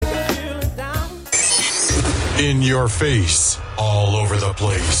In your face, all over the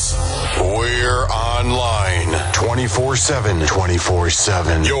place. We're online 24/7.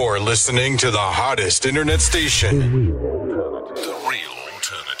 24/7. You're listening to the hottest internet station. The real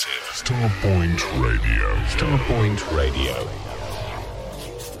alternative. Starpoint Radio. Starpoint Radio.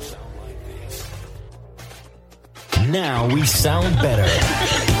 Now we sound better.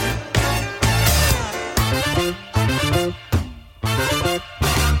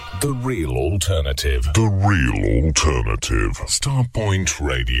 The real alternative. The real alternative. Starpoint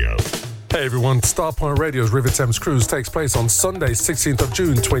Radio. Hey everyone, Starpoint Radio's River Thames Cruise takes place on Sunday, 16th of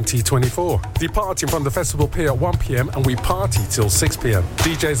June 2024. Departing from the festival pier at 1 p.m. and we party till 6 p.m.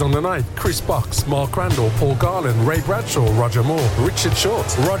 DJs on the night: Chris Box, Mark Randall, Paul Garland, Ray Bradshaw, Roger Moore, Richard Short,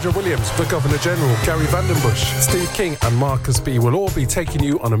 Roger Williams, the Governor General, Gary Vandenbush, Steve King and Marcus B will all be taking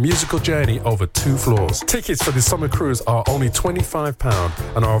you on a musical journey over 2 floors. Tickets for the summer cruise are only £25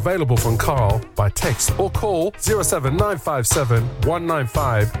 and are available from Carl by text or call 07957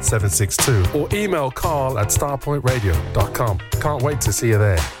 195 762. Or email Carl at starpointradio.com. Can't wait to see you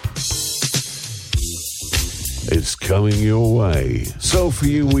there. It's coming your way.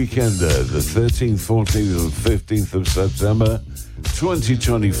 Soulfusion Weekender, the 13th, 14th and 15th of September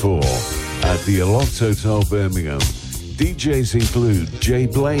 2024 at the Aloft Hotel, Birmingham. DJs include Jay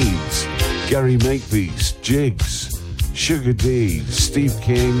Blades, Gary Makepeace, Jigs, Sugar D, Steve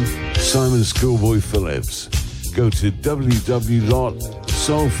King, Simon Schoolboy Phillips. Go to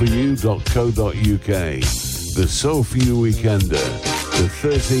www.soulforyou.co.uk. The Soulfusion Weekender, the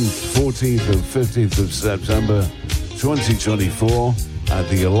 13th, 14th and 15th of September 2024 at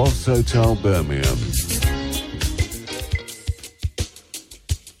the Aloft Hotel, Birmingham.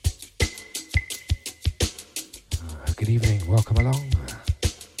 Good evening, welcome along.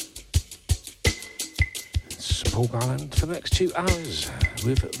 It's Paul Garland for the next 2 hours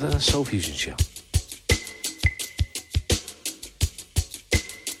with the Soulfusion Show.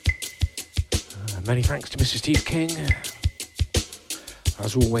 Many thanks to Mr. Steve King,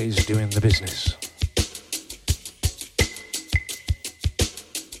 as always doing the business.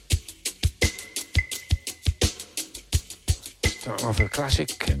 Starting off with a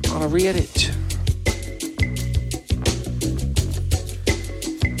classic on a re-edit.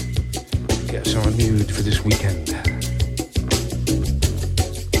 Get us on a mood for this weekend.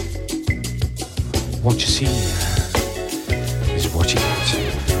 What you see is what you get.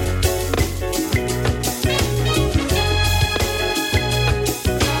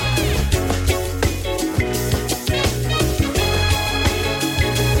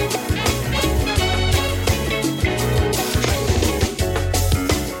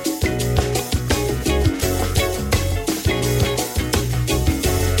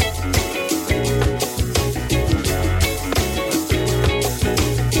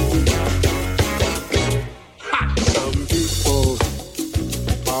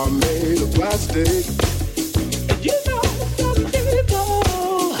 It's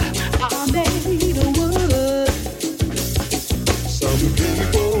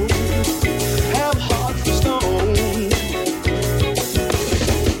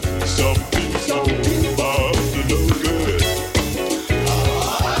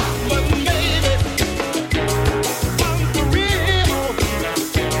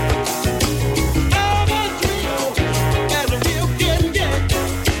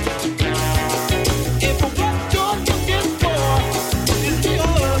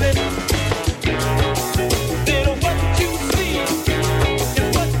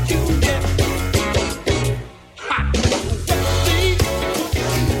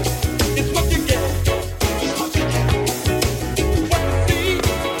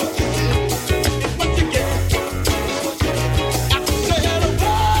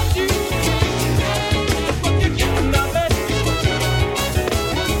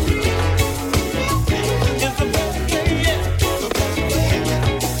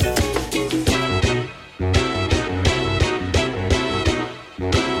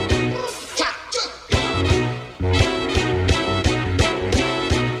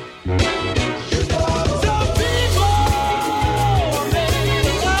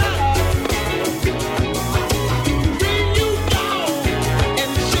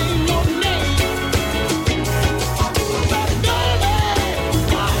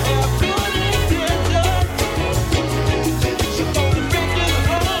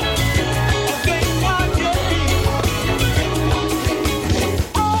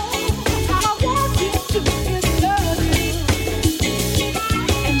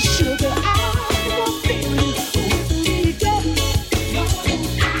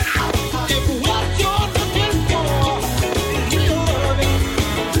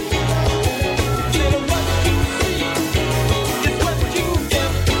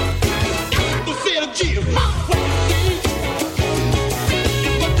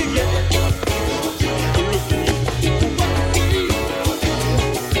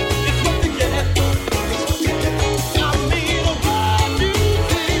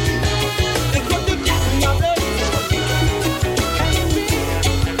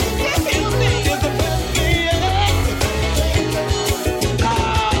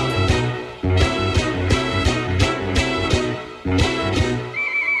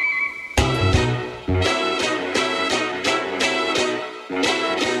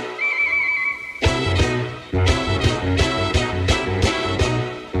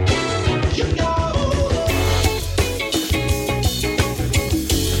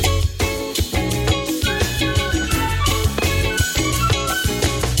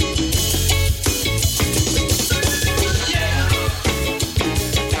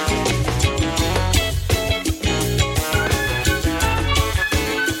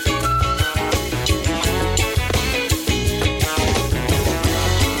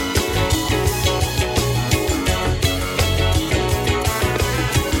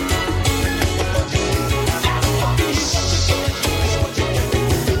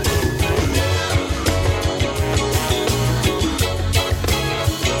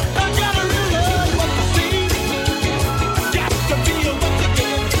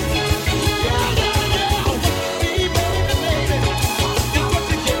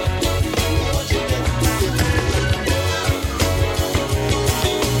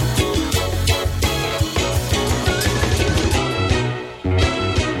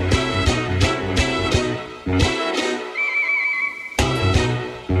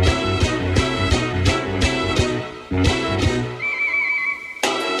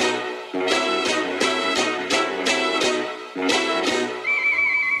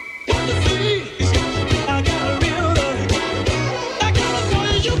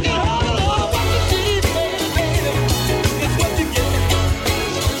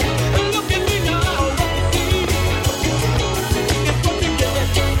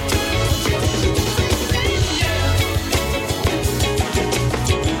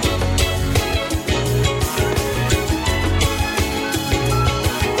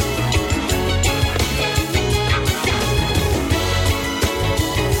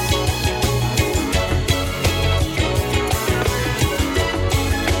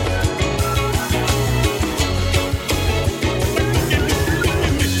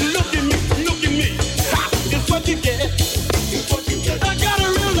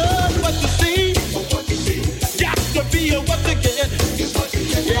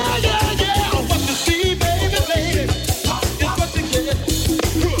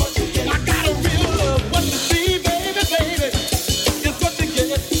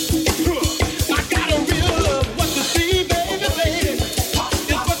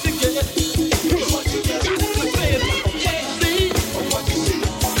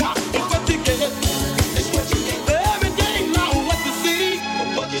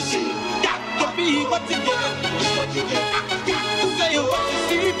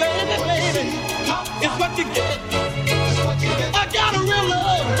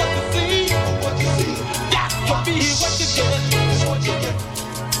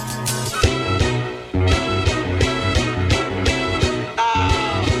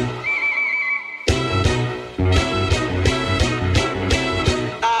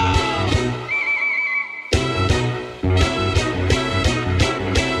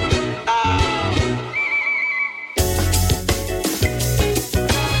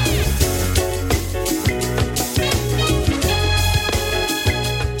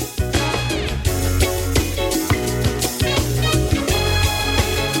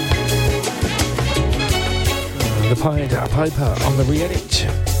the Pied Piper on the re-edit.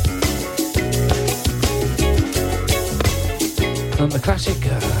 And the classic,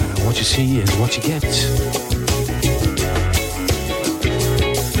 what you see is what you get.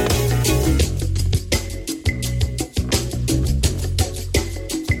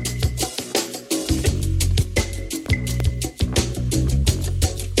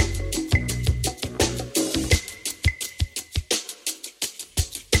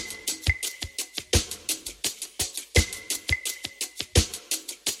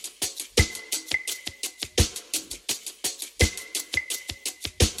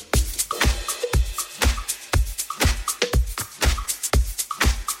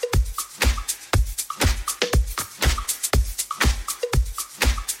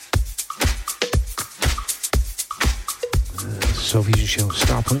 Soulfusion show,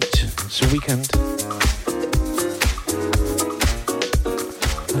 Starpoint. It's a weekend.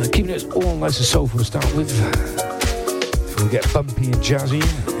 Keeping it all nice and soulful to start with. Before we get bumpy and jazzy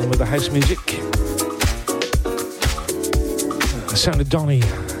in with the house music. The sound of Donny.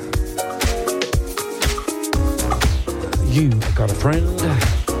 You Got a Friend.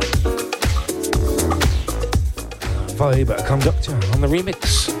 Vibe Conductor on the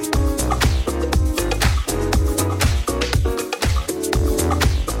remix.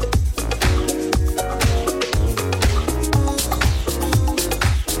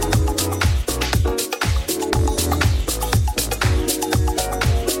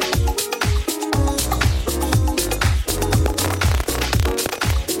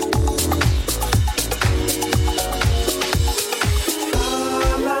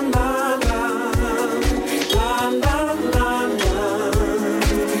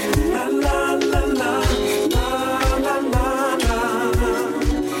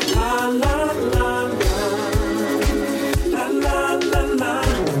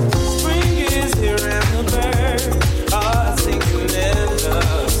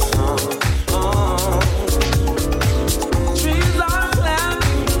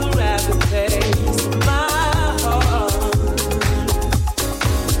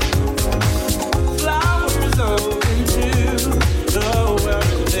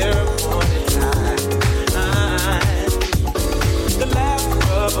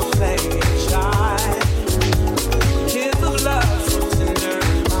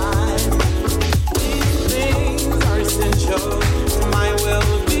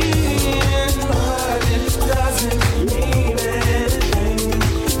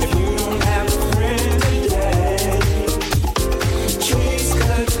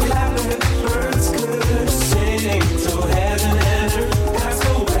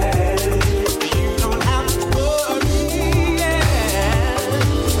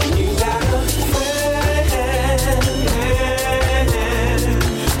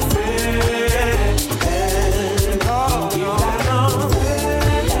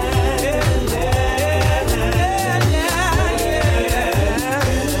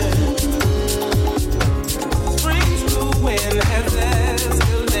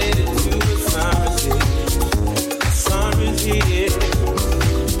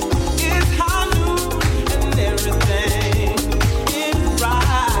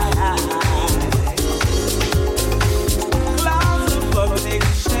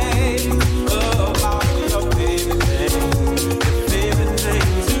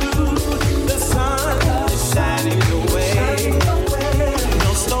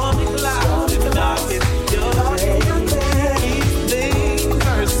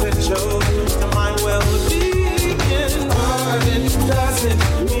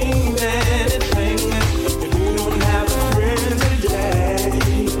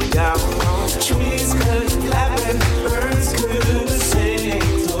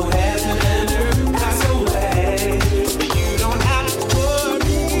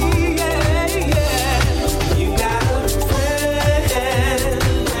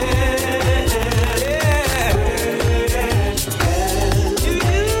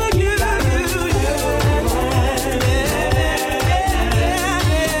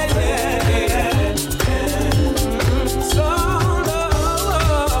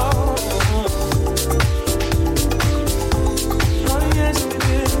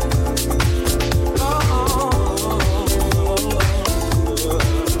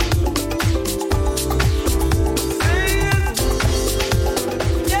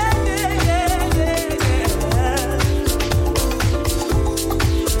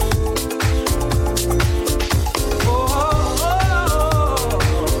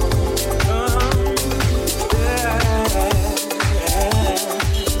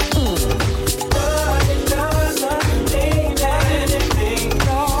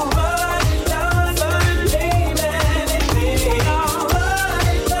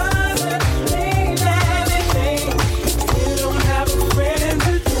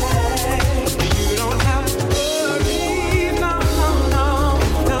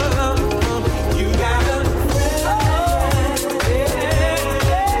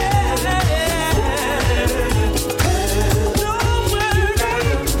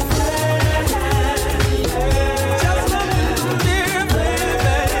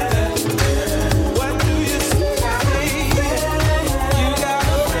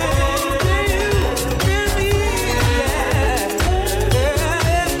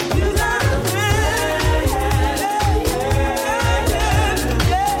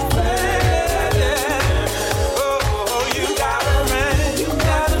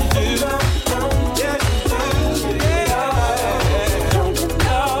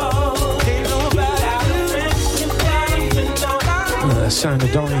 sound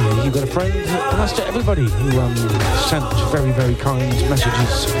of Donny, You Got a Friend. And that's to everybody who sent very, very kind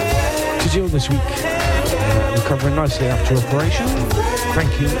messages to Jill this week. Recovering nicely after operation.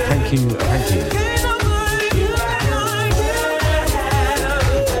 Thank you, thank you, thank you.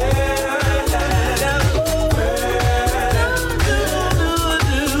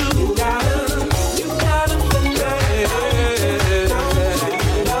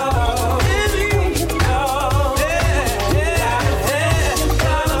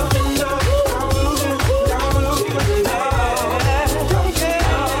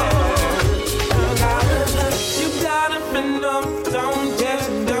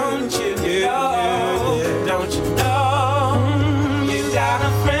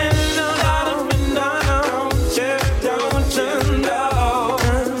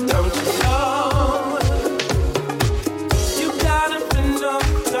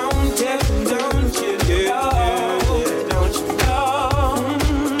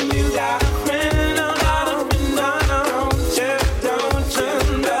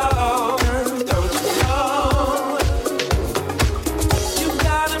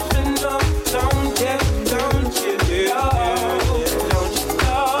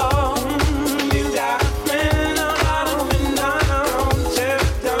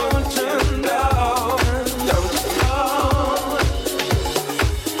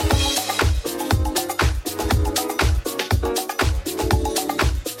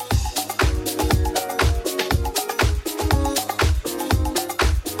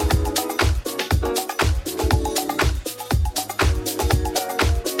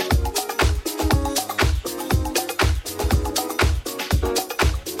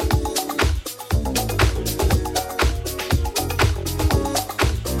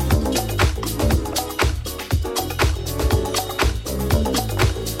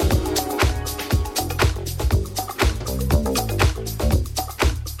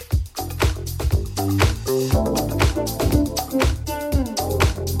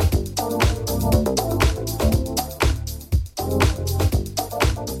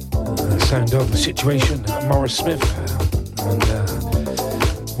 Situation, Morris Smith and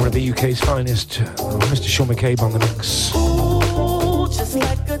one of the UK's finest, Mr. Sean McCabe on the mix. Ooh, just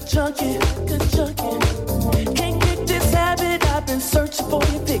like a junkie, good junkie. Can't get this habit, I've been searching for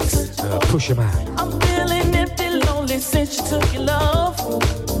your fix. Pusher Man. I'm feeling empty, lonely since you took your love.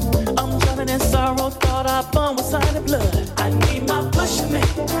 I'm drowning in sorrow, thought I burned with sign of blood. I need my pusher man,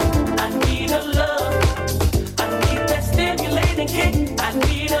 I need a love. I need that stimulating kick, I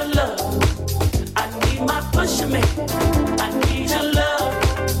need a love. My pusher man, I need your love.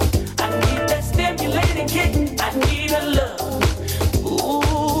 I need that stimulating kick. I need a love.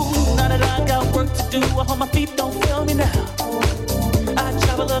 Ooh, now that I got work to do, I hope my feet don't fail me now. I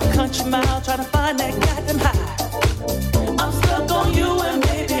travel a country mile trying to find that goddamn high. I'm stuck on you and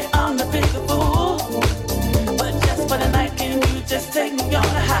maybe I'm the bigger fool. But just for the night, can you just take me on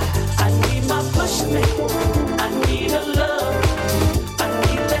a high? I need my pusher man. I need a love. I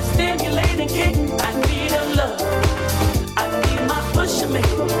need that stimulating kick. I need a love. I need my pusher man.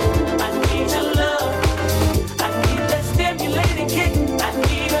 I need your love. I need that stimulating kick. I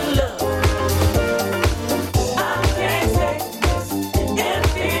need a love. I can't say this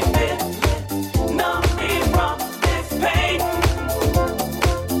empty feeling. Numb me from this pain.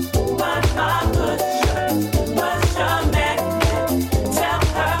 But my pusher man, tell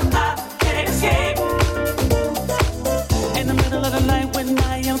her I can't escape. In the middle of the night when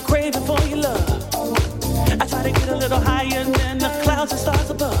I am craving for your love, I try to get a little higher than the clouds and stars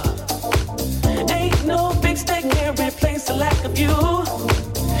above.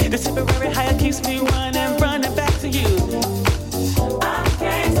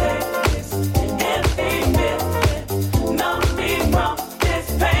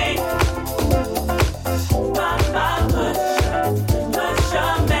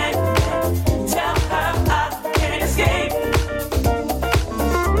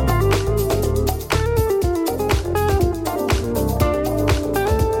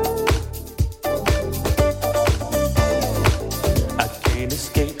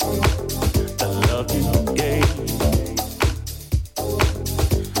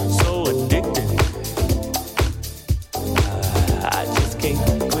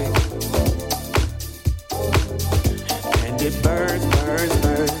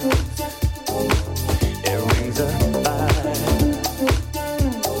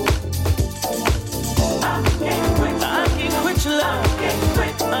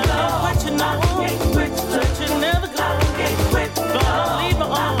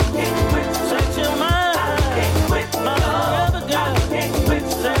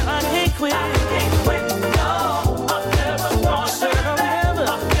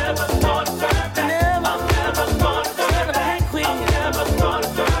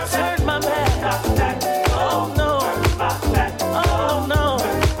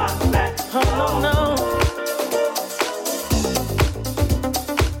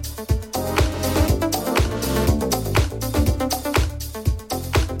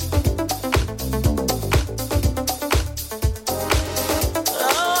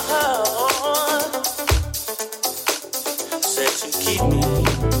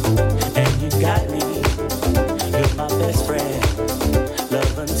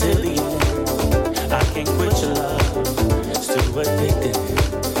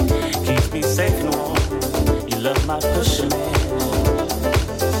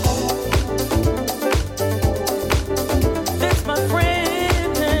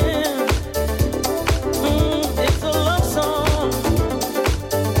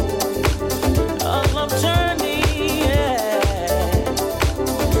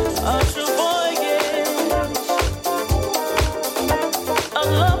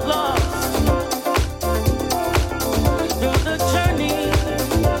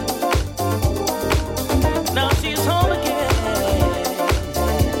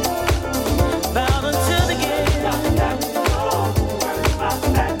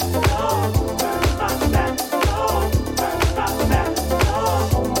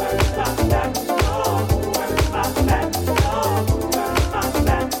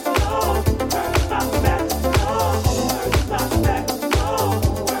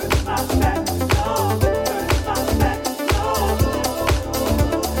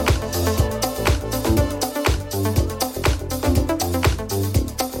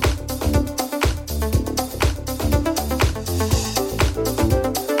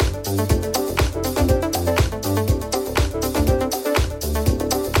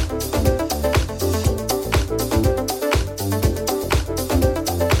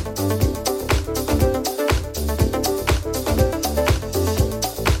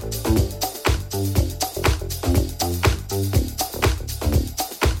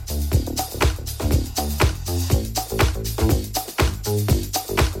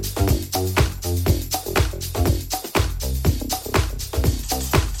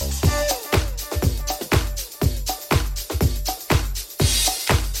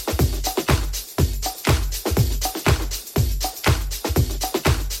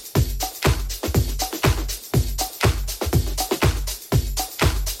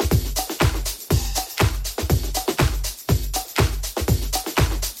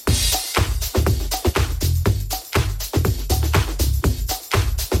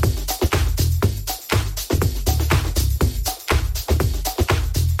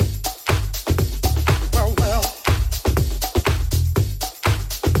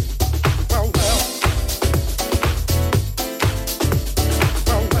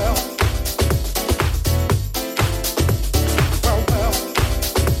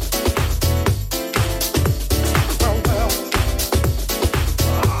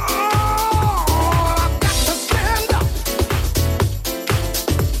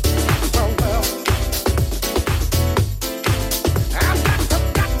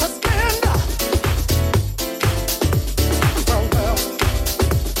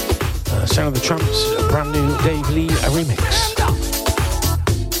 Tramps, a brand new Dave Lee remix.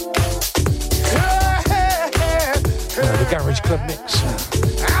 The Garage Club mix.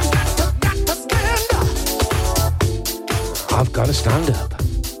 I've got to stand up.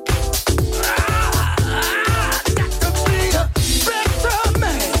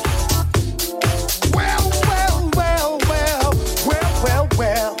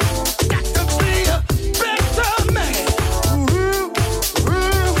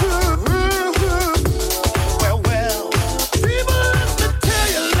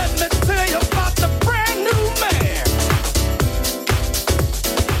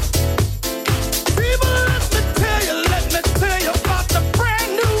 Brand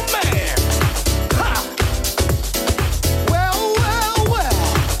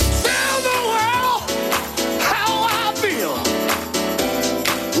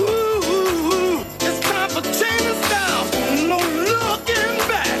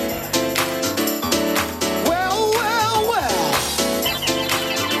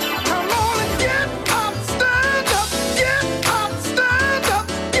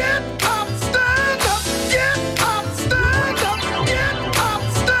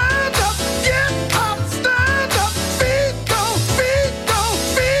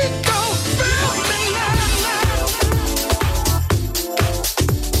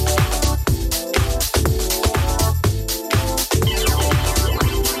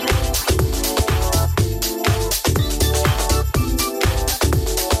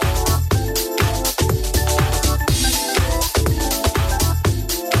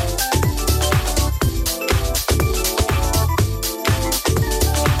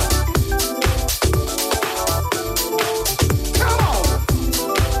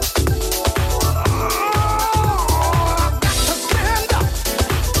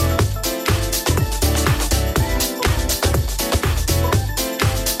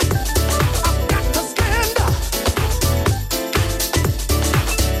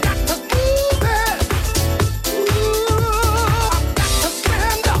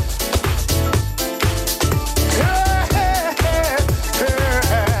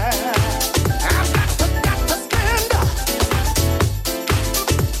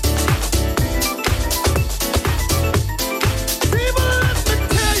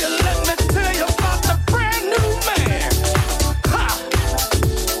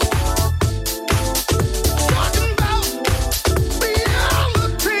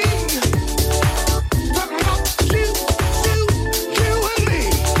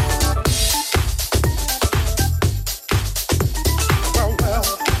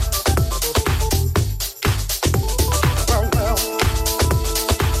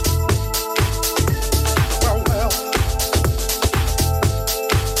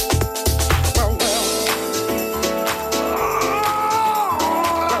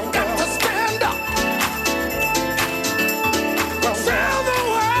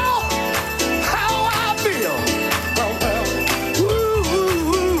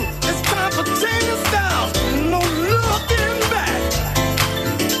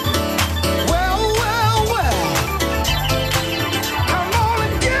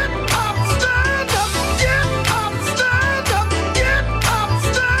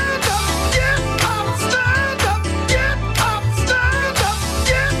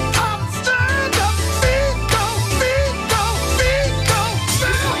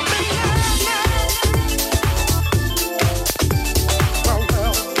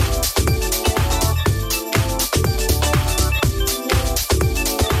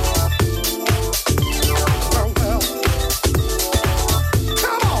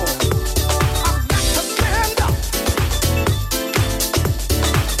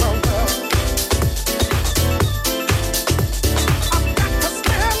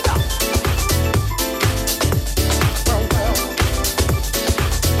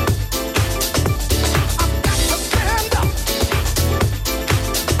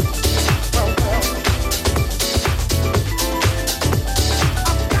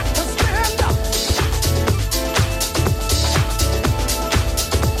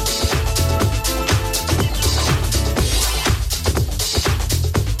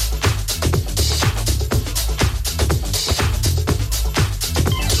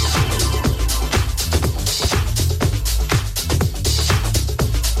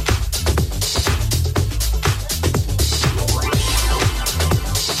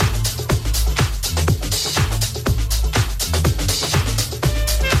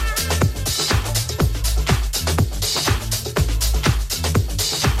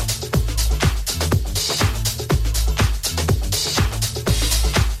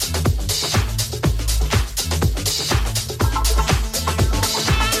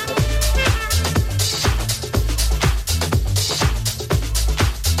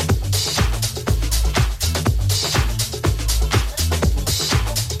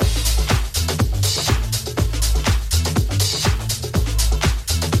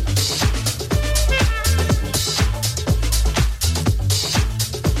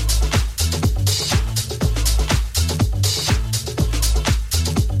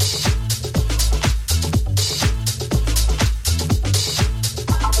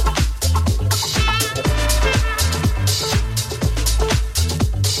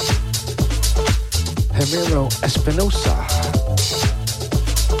Ramiro Espinosa.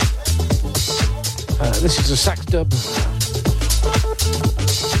 This is a sax dub. The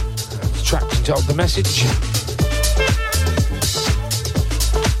track's entitled The Message.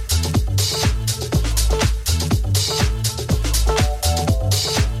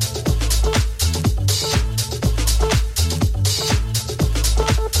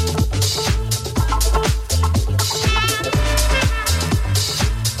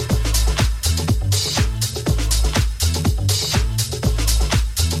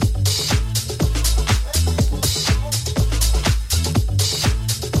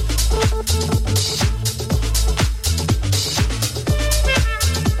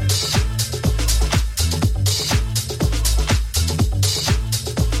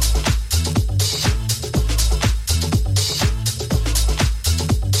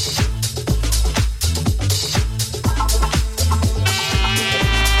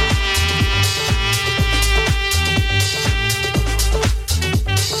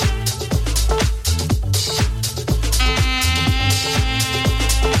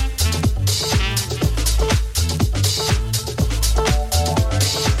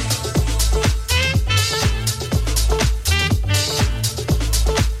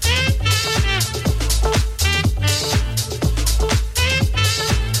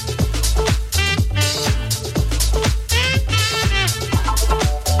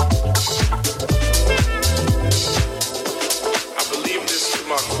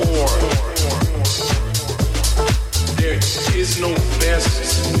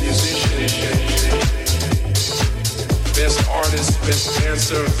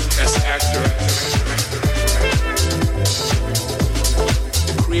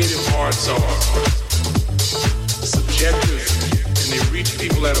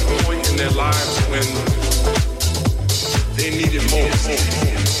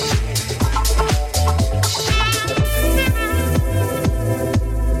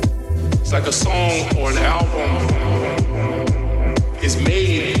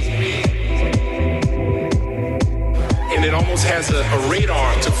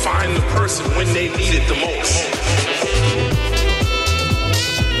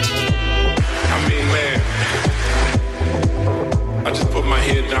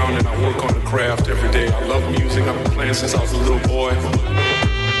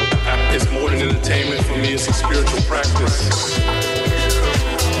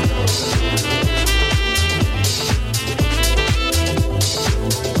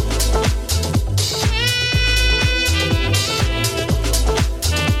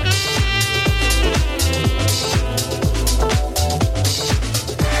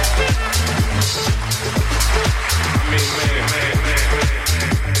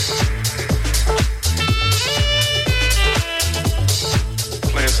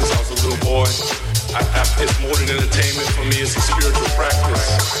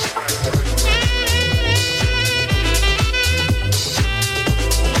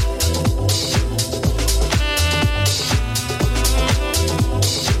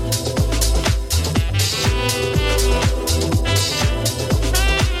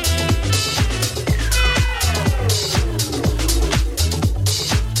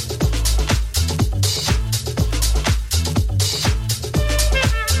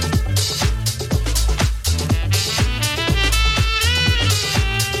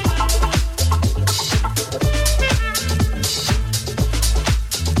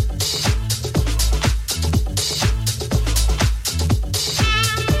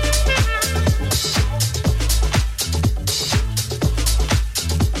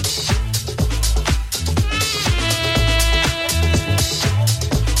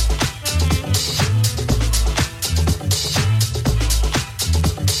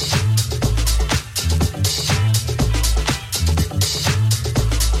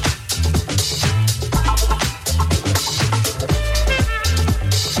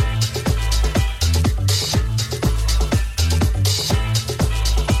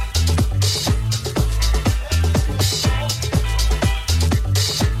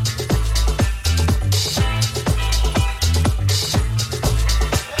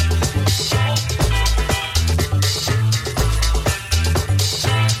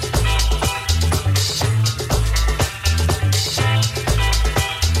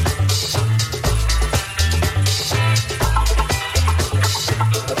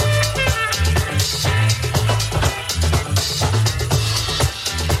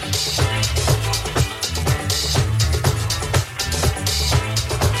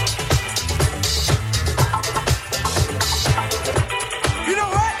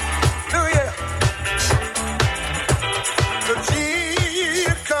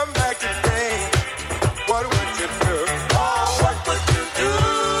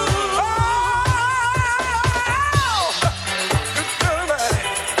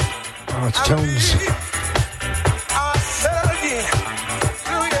 Tones.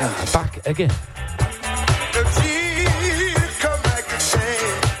 Back again.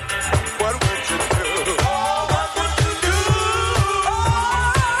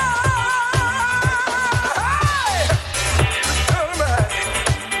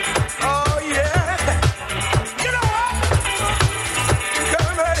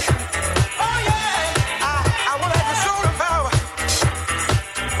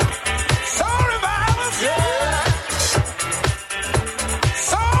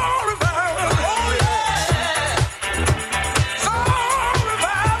 Soul revival.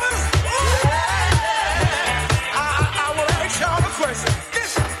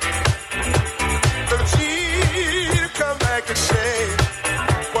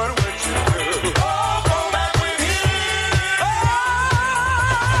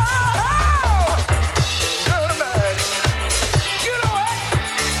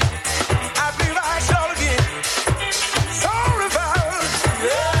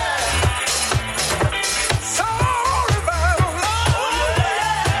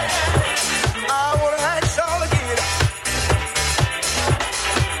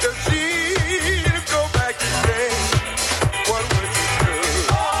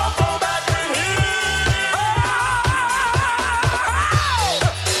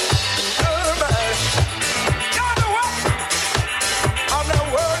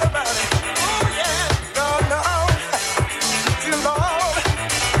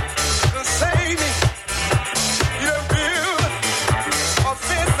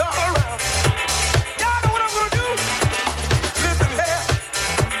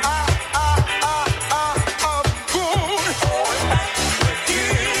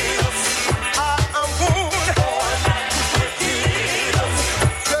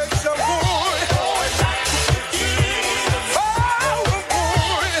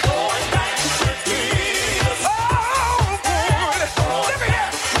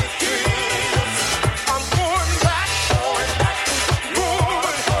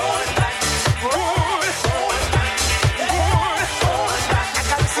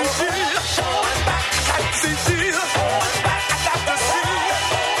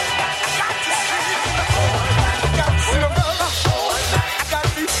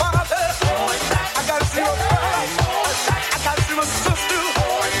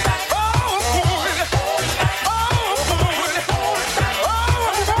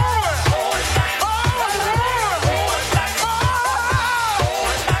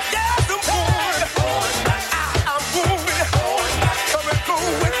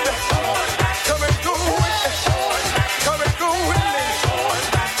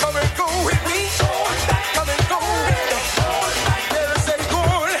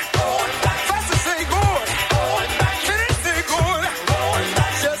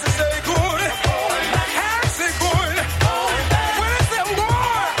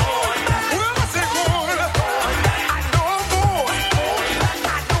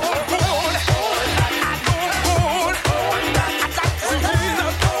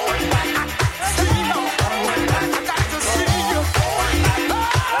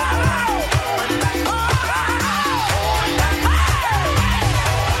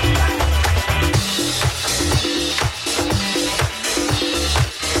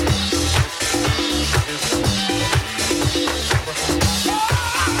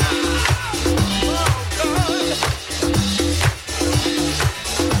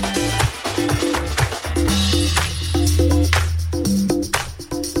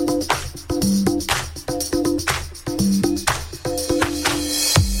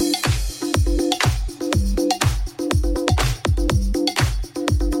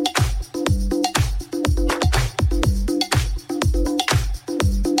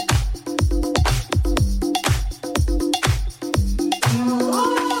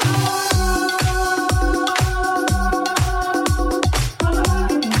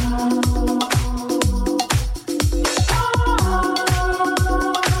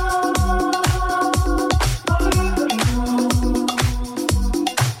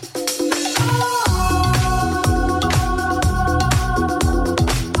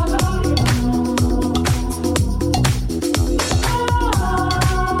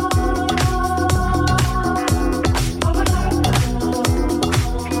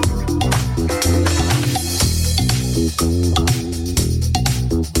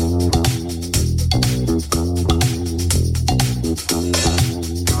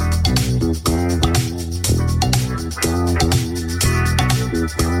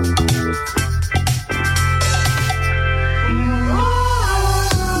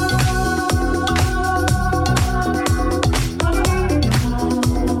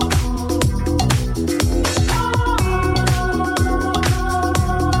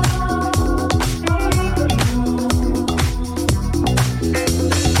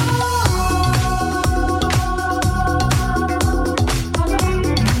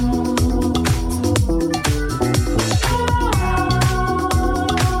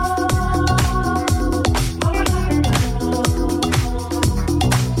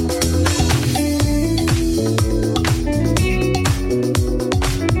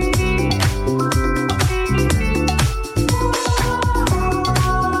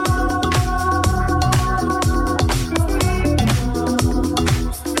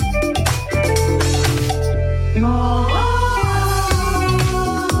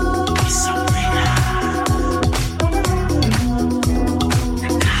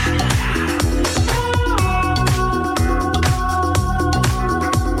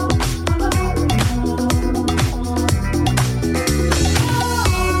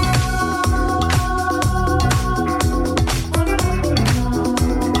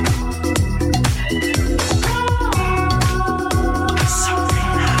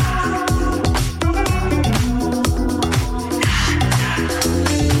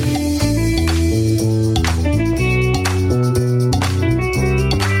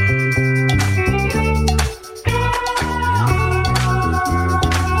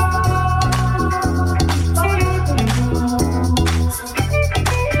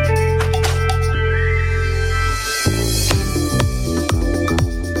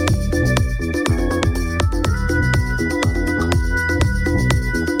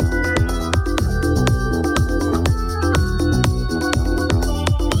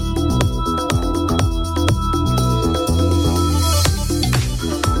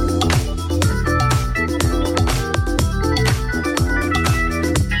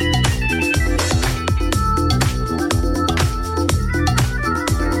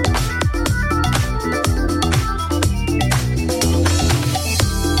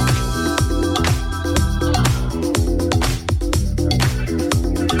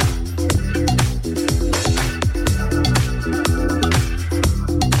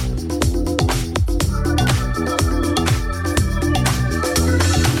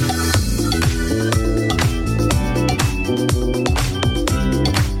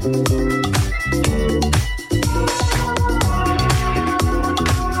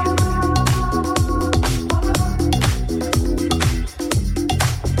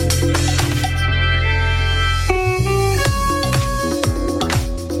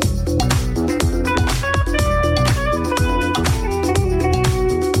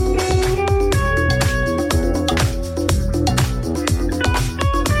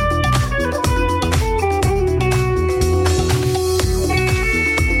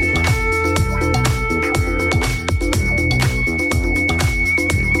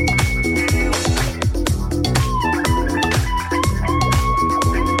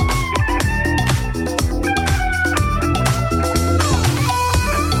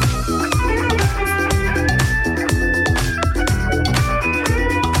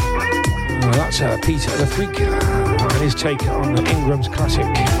 left week and his take on Ingram's classic,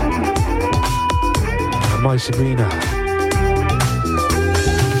 My Sabrina.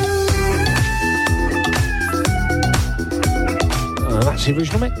 That's the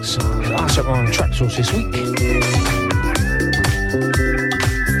original mix. That's up on Track Source this week.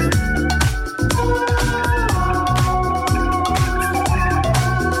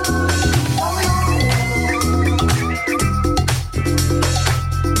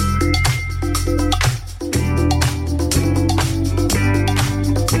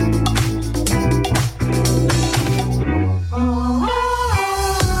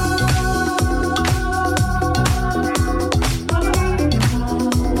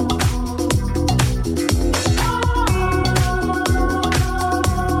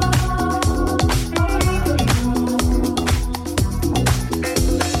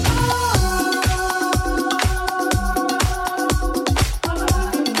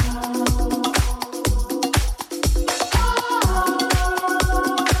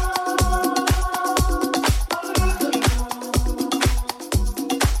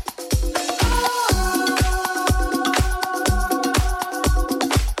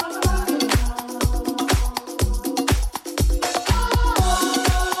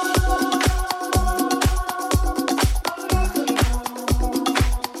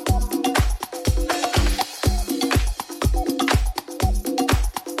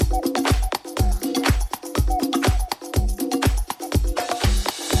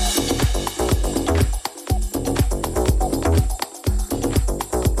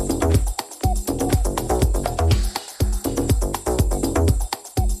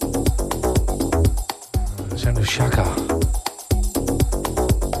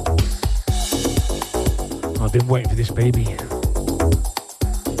 I've been waiting for this baby.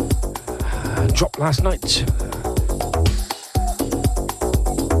 Dropped last night.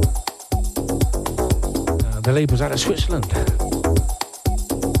 The label's out of Switzerland.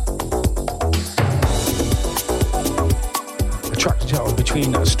 The track's titled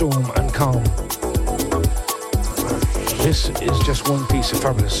Between Storm and Calm. This is just one piece of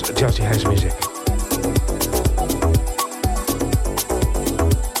fabulous jazzy house music.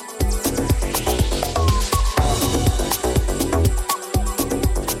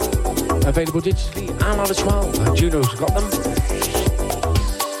 Available digitally and on the 12. Juno's got them.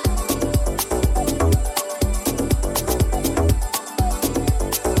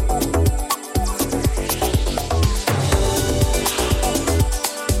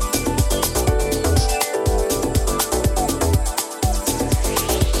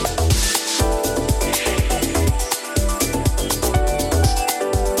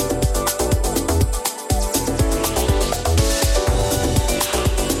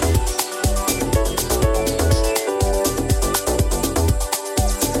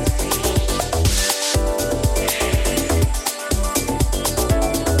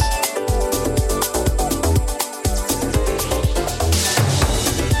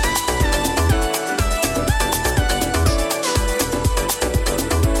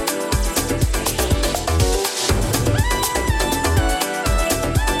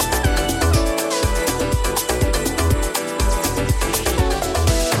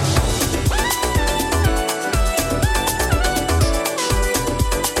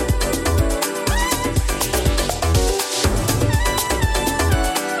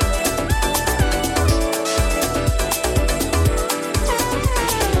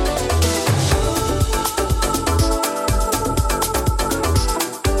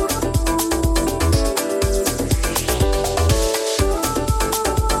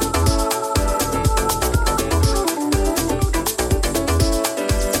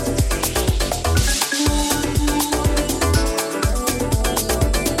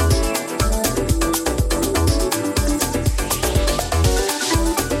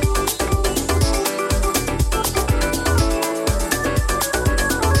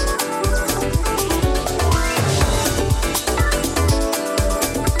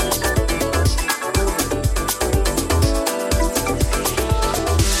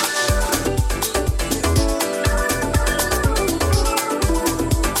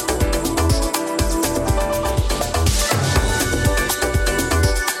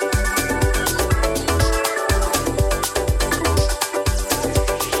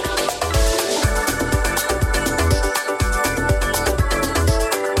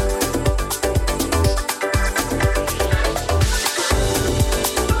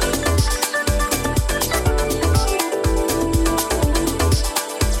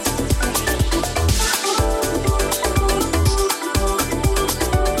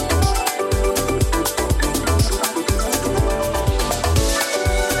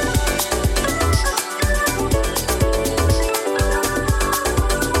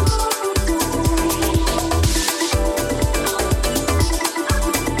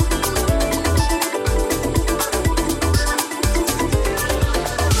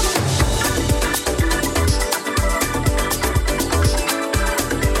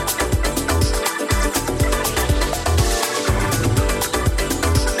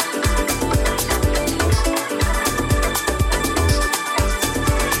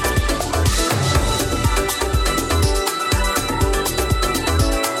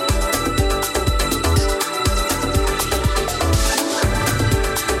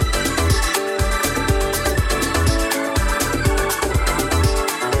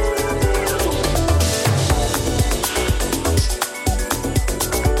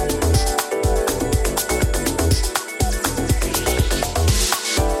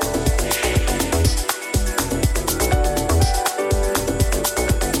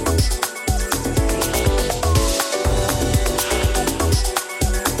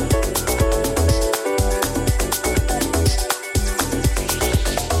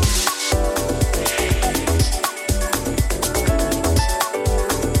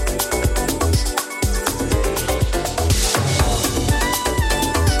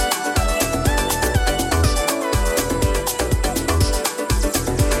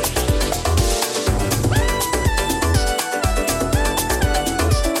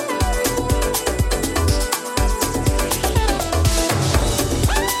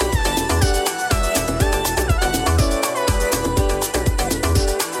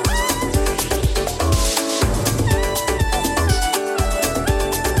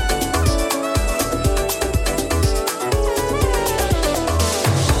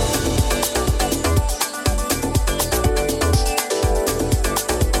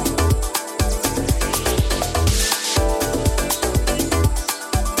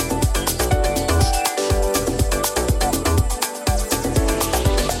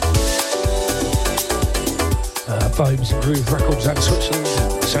 Vibes and Groove Records out of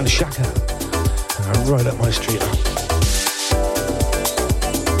Switzerland. Sound of Shaka. Right up my street.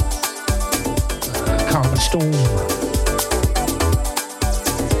 Calm and Storm.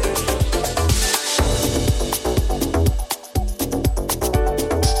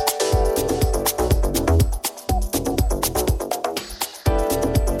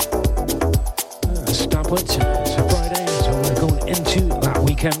 It's a Friday, so we're going into that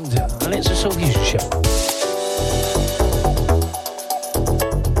weekend, and it's a Soulfusion show.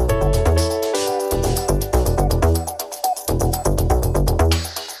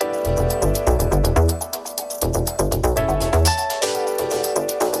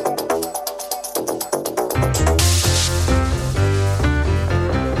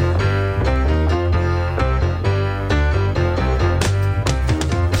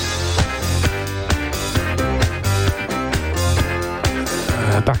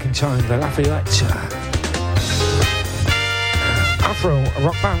 Time, the Lafayette Afro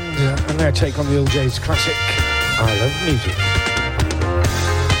rock band and their take on the old J's classic I Love Music.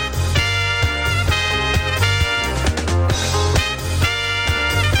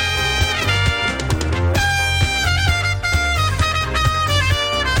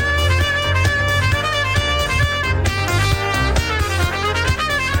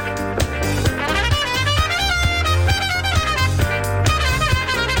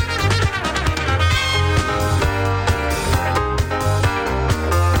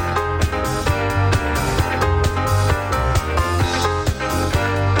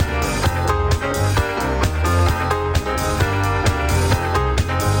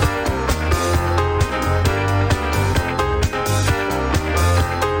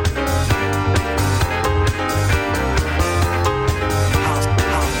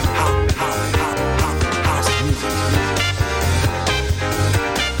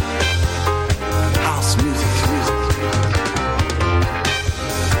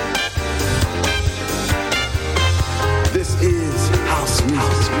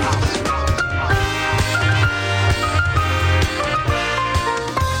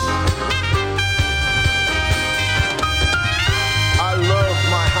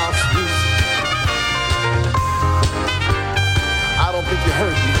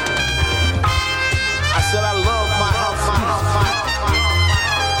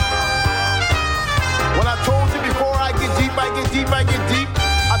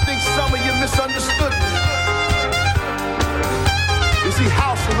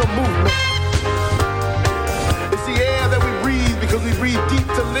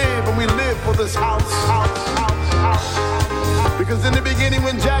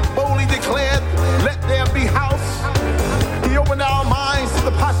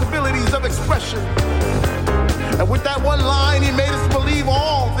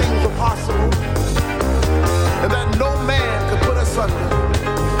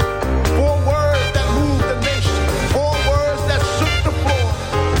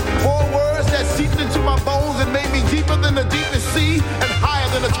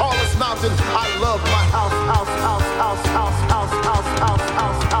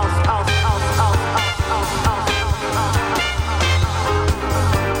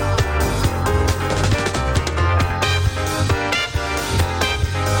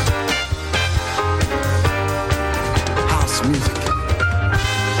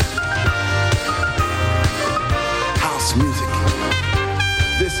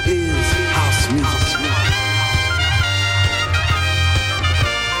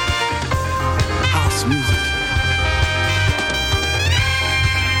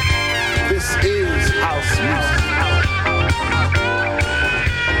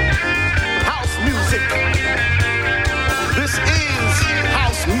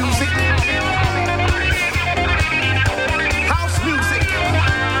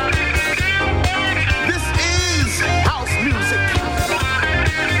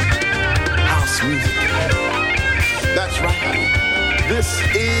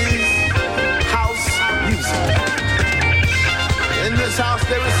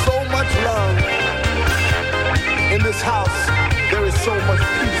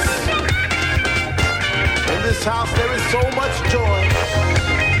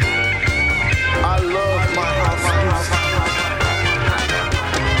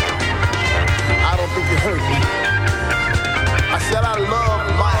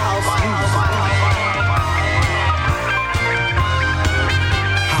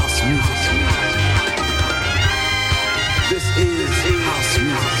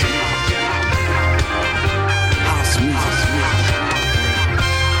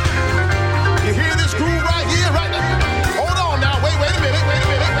 You hear this groove right here, right now? Hold on now, wait a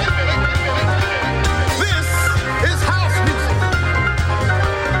minute.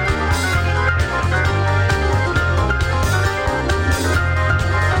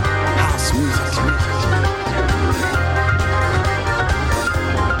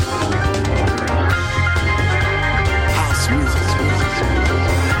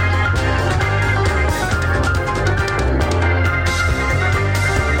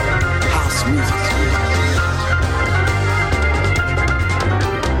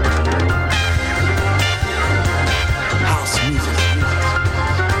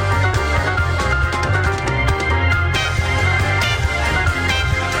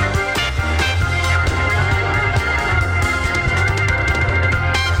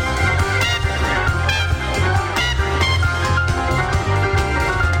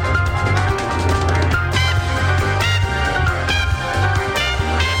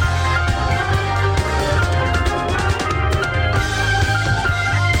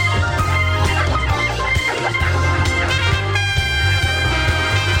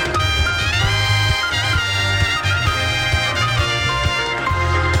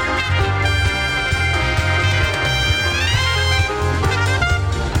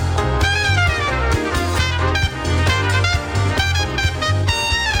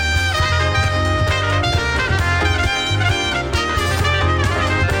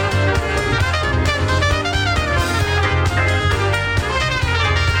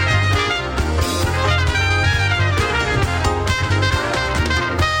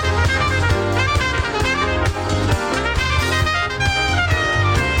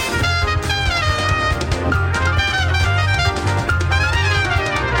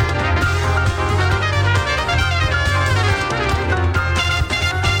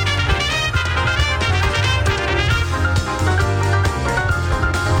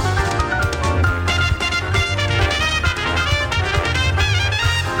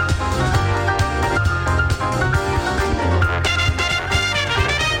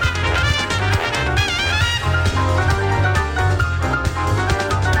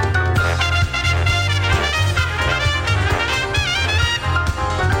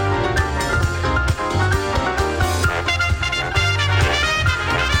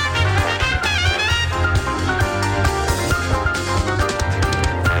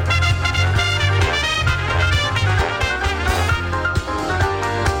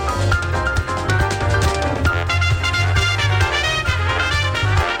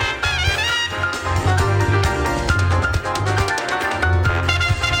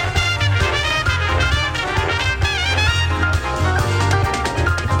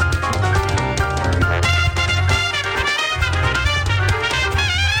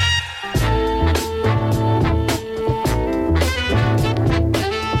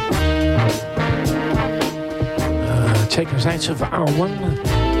 bit of hour one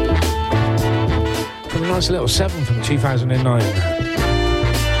from a nice little 7 from 2009.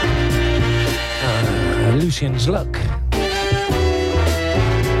 Lucian's Luck.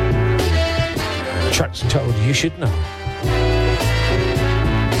 Track's entitled You Should Know.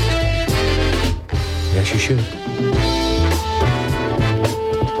 Yes, you should.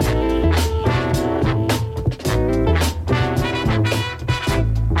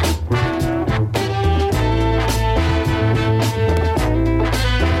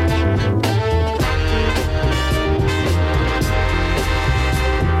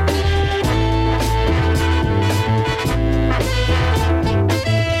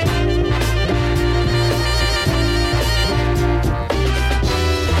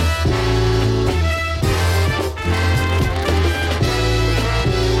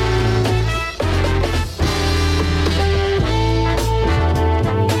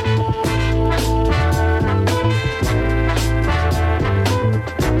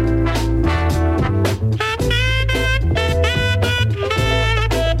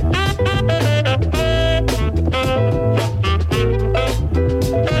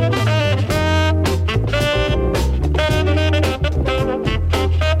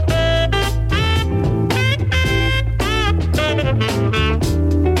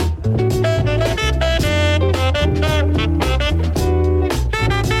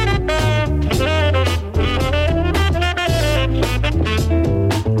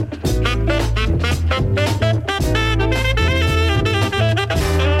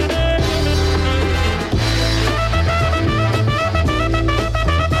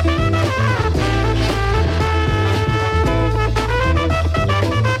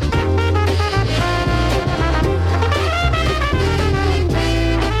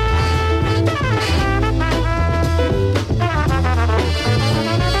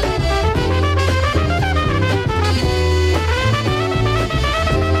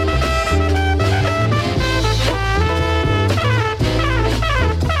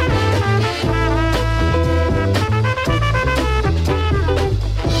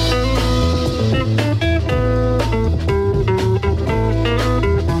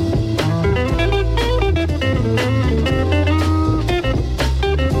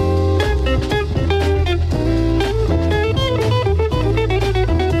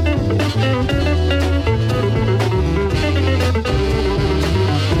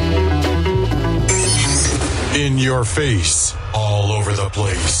 Your face all over the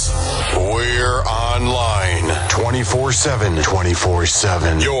place. We're online 24/7.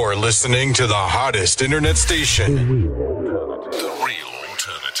 24/7. You're listening to the hottest internet station. The real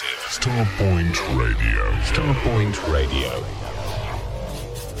alternative. Starpoint Radio. Starpoint Radio.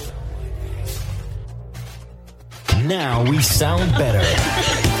 Now we sound better.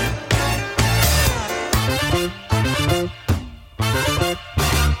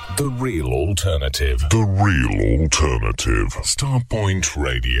 The real alternative. The real alternative. Starpoint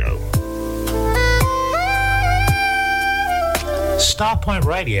Radio. Starpoint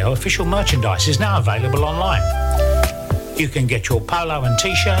Radio official merchandise is now available online. You can get your polo and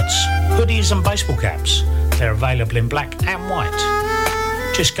t-shirts, hoodies and baseball caps. They're available in black and white.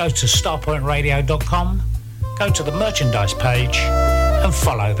 Just go to starpointradio.com, go to the merchandise page and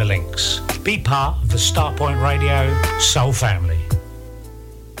follow the links. Be part of the Starpoint Radio Soul family.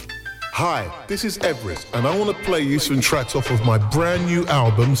 Hi, this is Everest, and I want to play you some tracks off of my brand new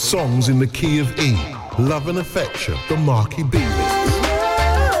album, Songs in the Key of E, Love and Affection, the Marky B mix.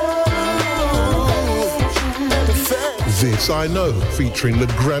 This I Know, featuring the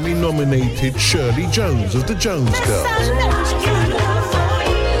Grammy-nominated Shirley Jones of the Jones Girls.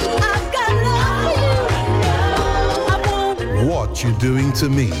 What You Doing to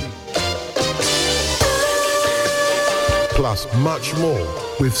Me. Plus much more,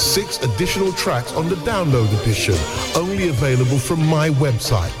 with 6 additional tracks on the download edition, only available from my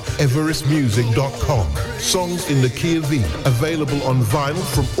website, everestmusic.com. Songs in the Key of E, available on vinyl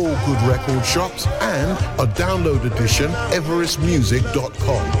from all good record shops, and a download edition,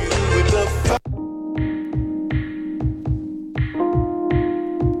 everestmusic.com.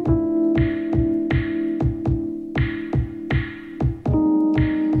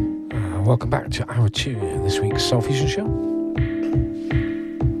 Welcome back to hour 2 of this week's Soulfusion show.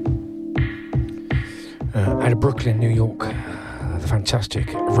 Out of Brooklyn, New York, the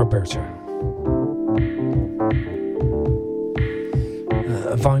fantastic Roberta.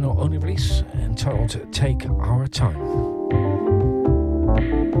 A vinyl only release entitled Take Our Time.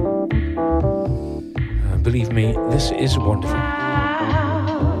 Believe me, this is wonderful.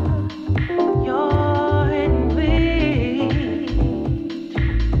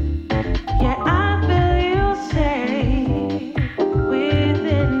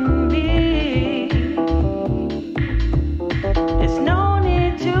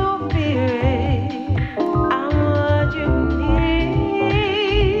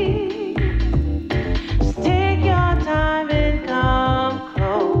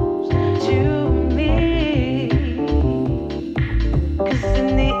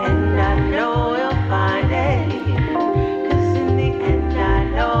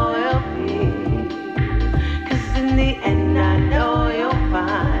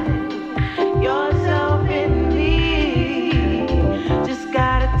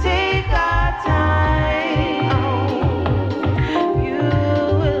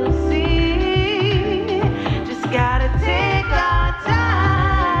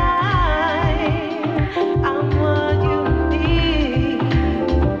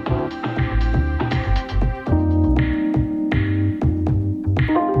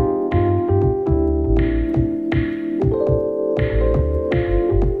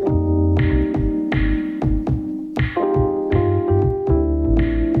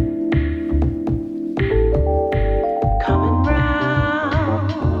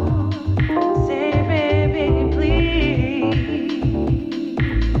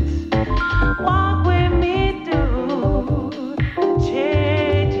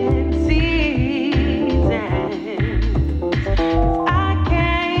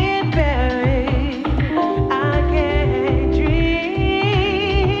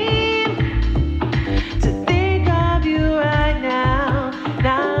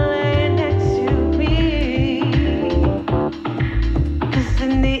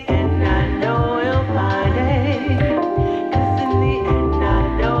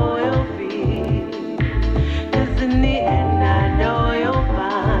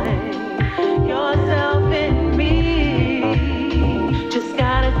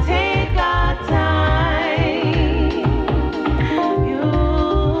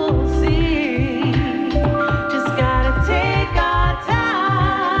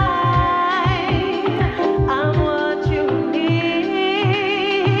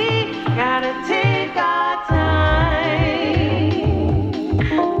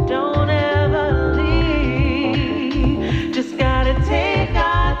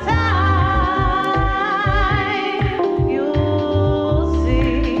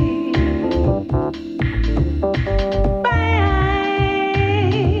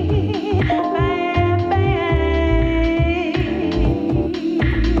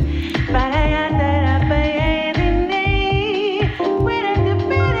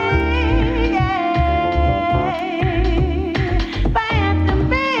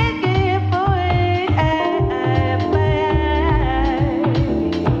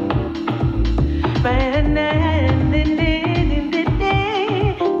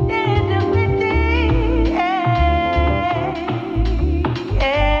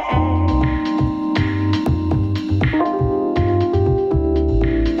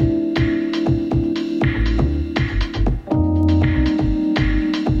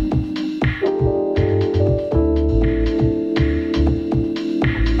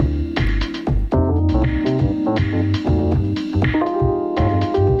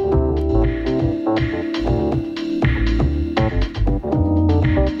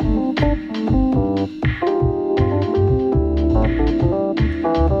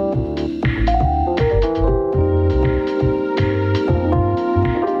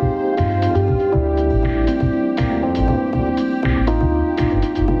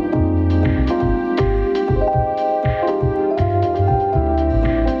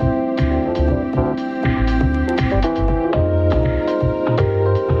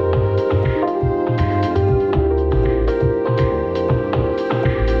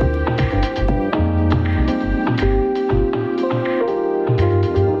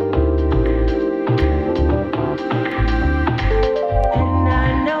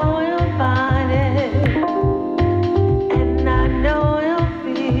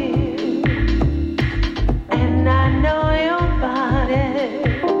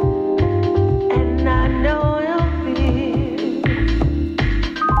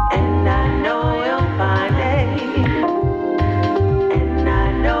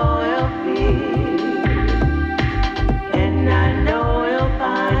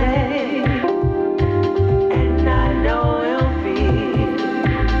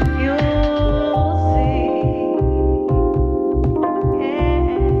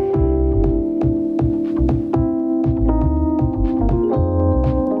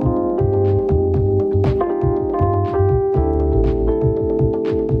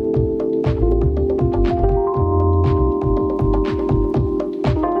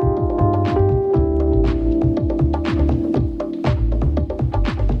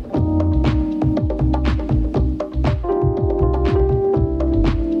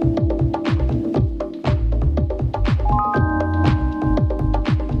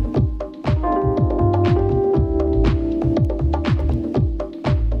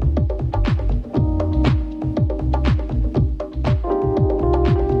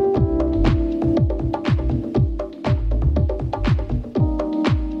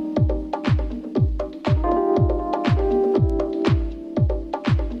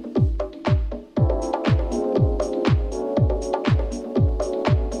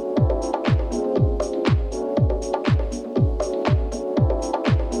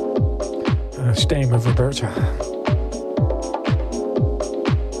 of Roberta.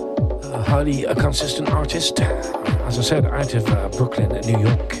 A highly consistent artist, as I said, out of Brooklyn, New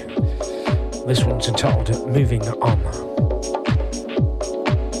York. This one's entitled Moving On.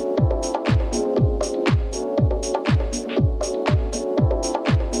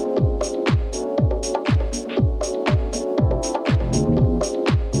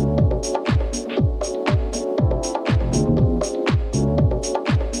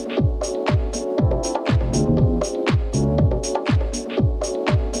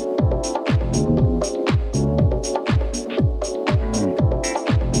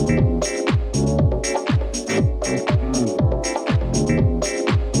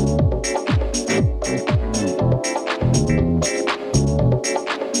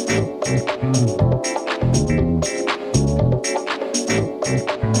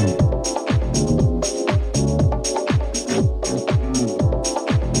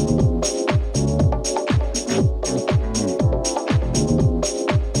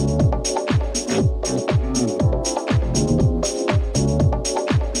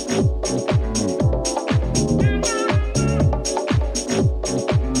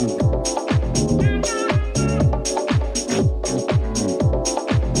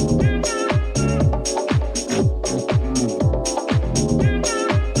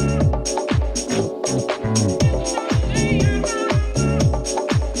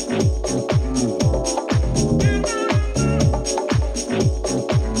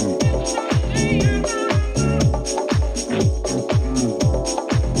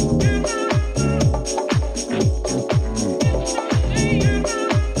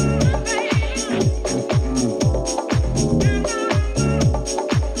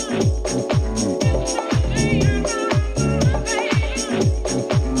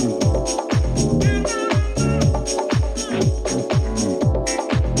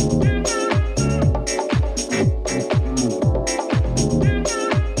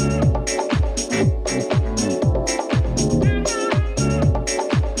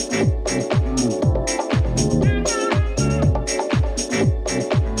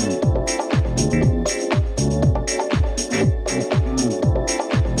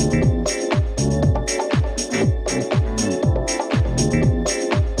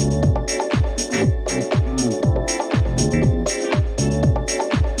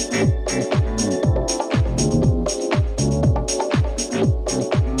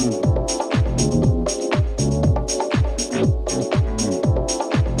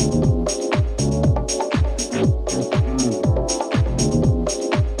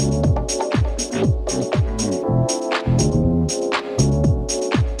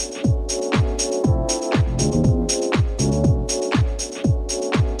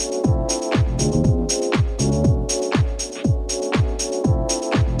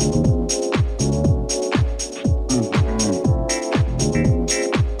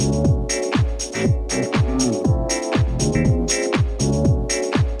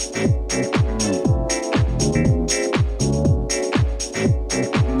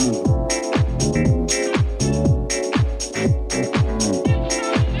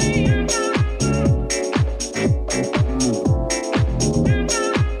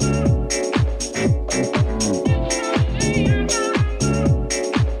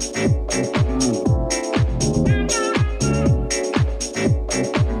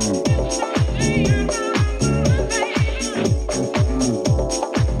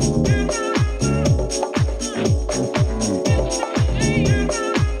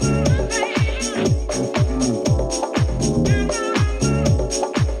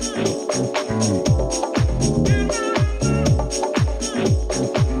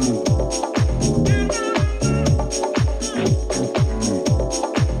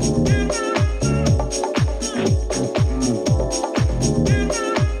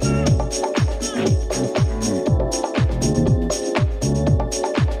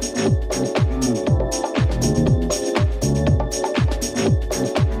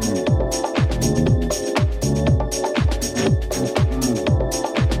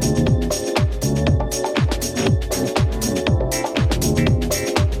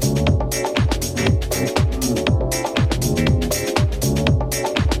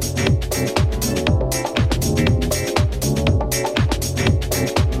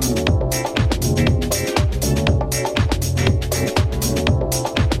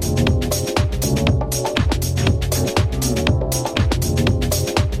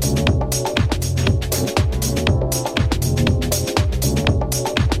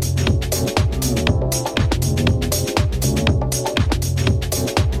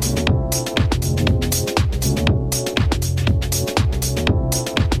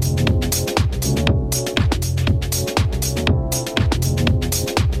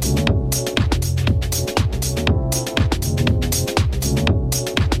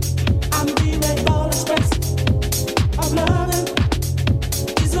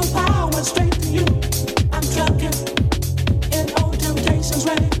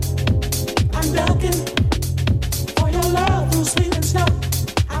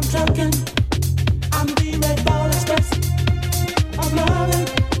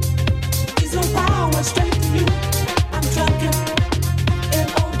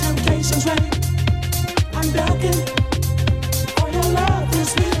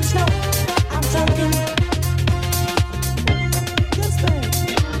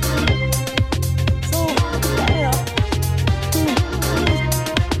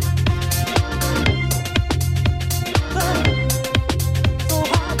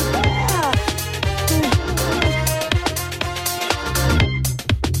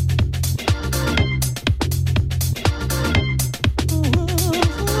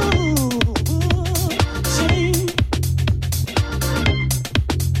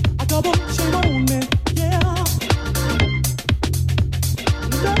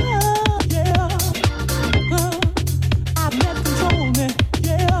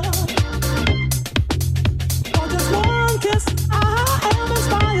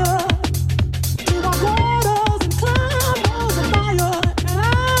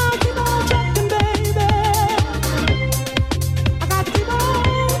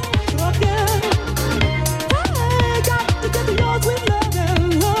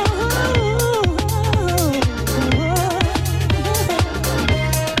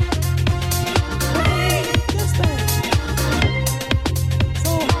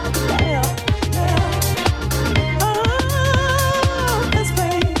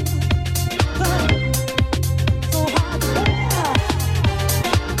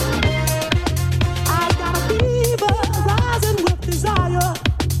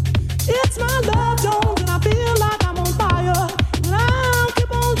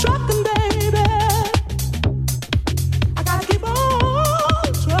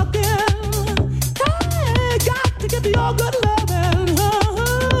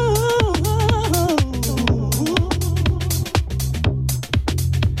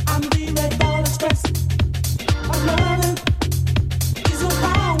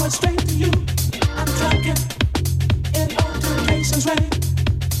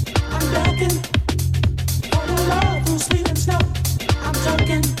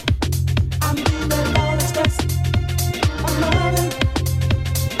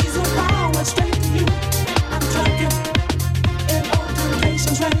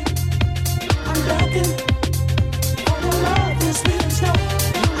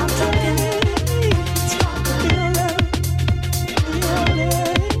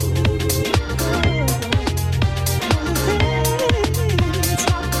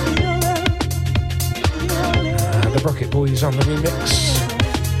 On the remix.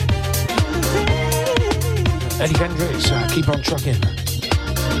 Eddie Kendricks, Keep On Trucking.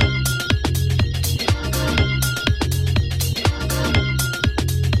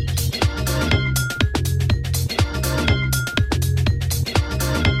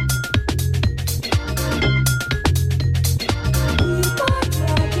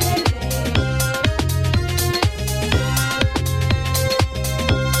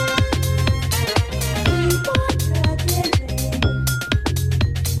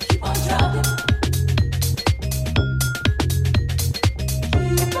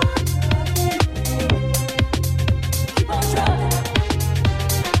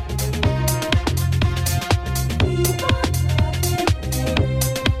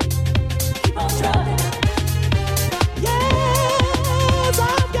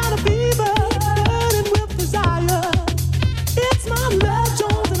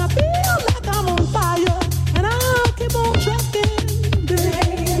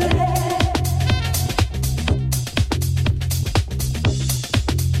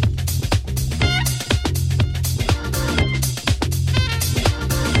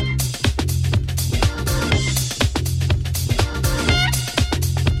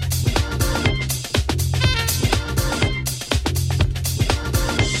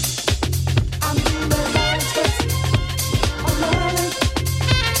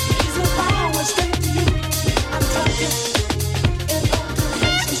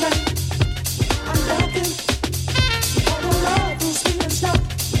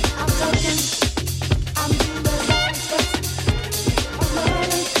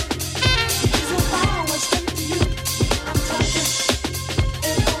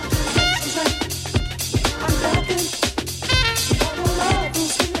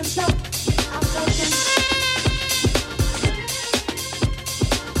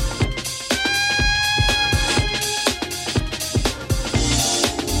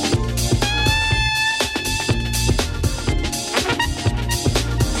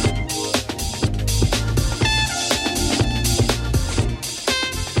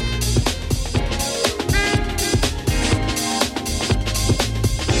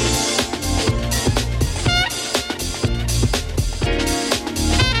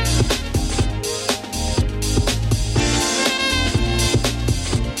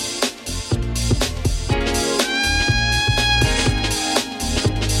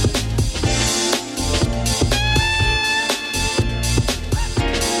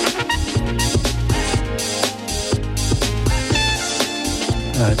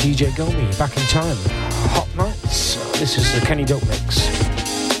 DJ Gomi, Back in Time, Hot Nights. This is the Kenny Dope Mix.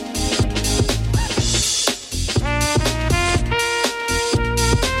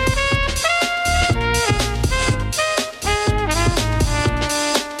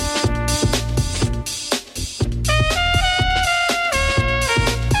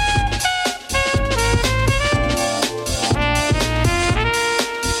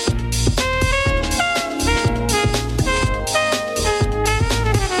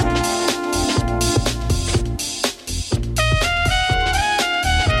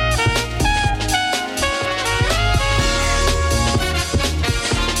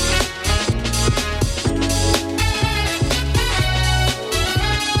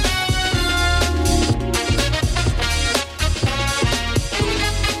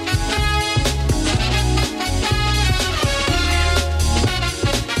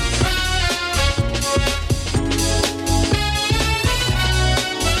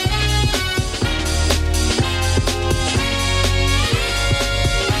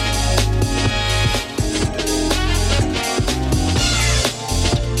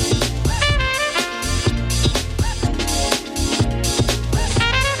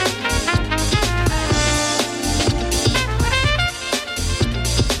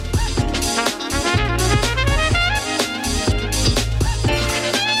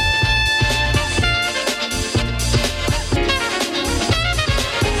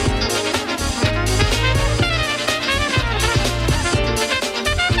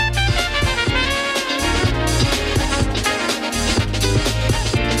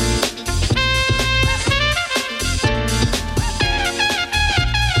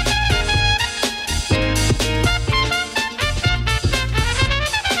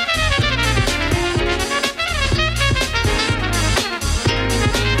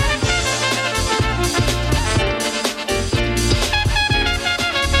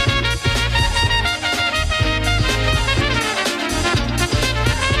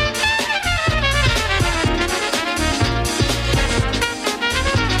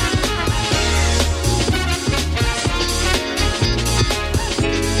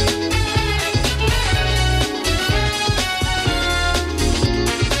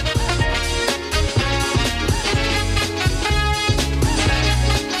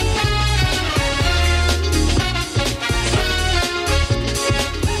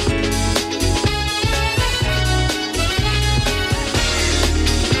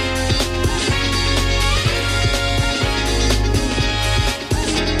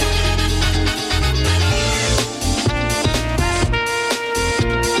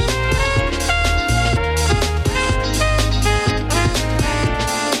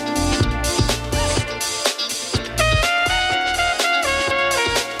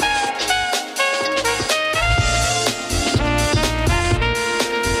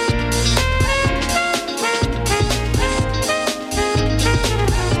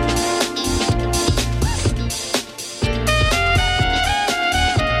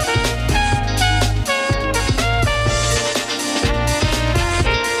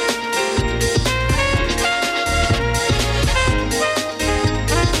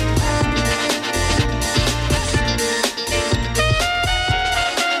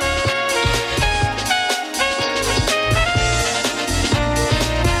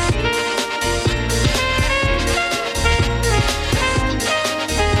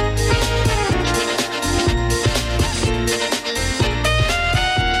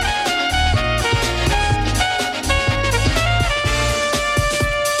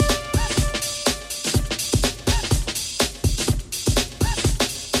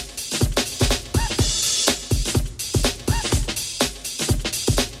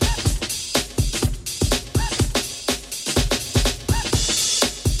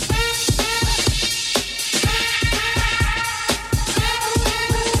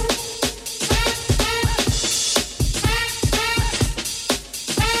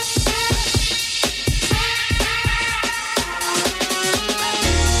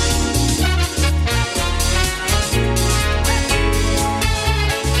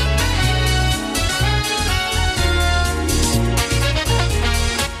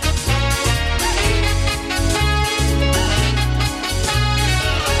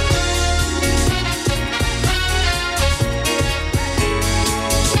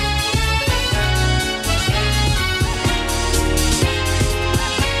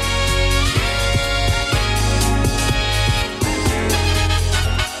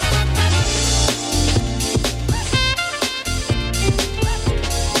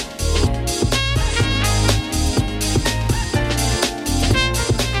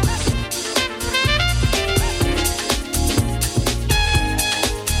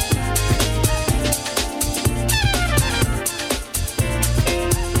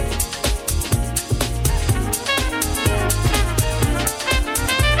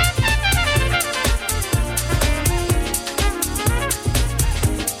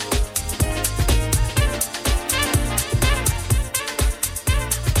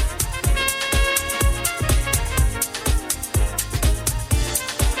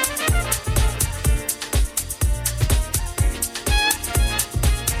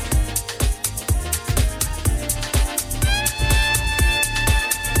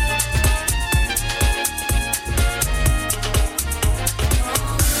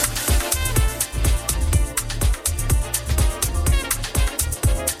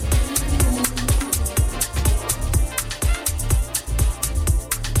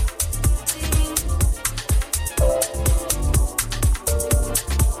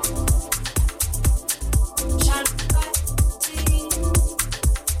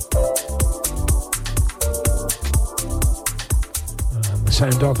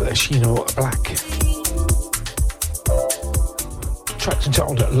 sound of Shino Black. Track's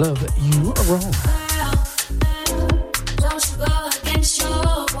entitled Love You Wrong.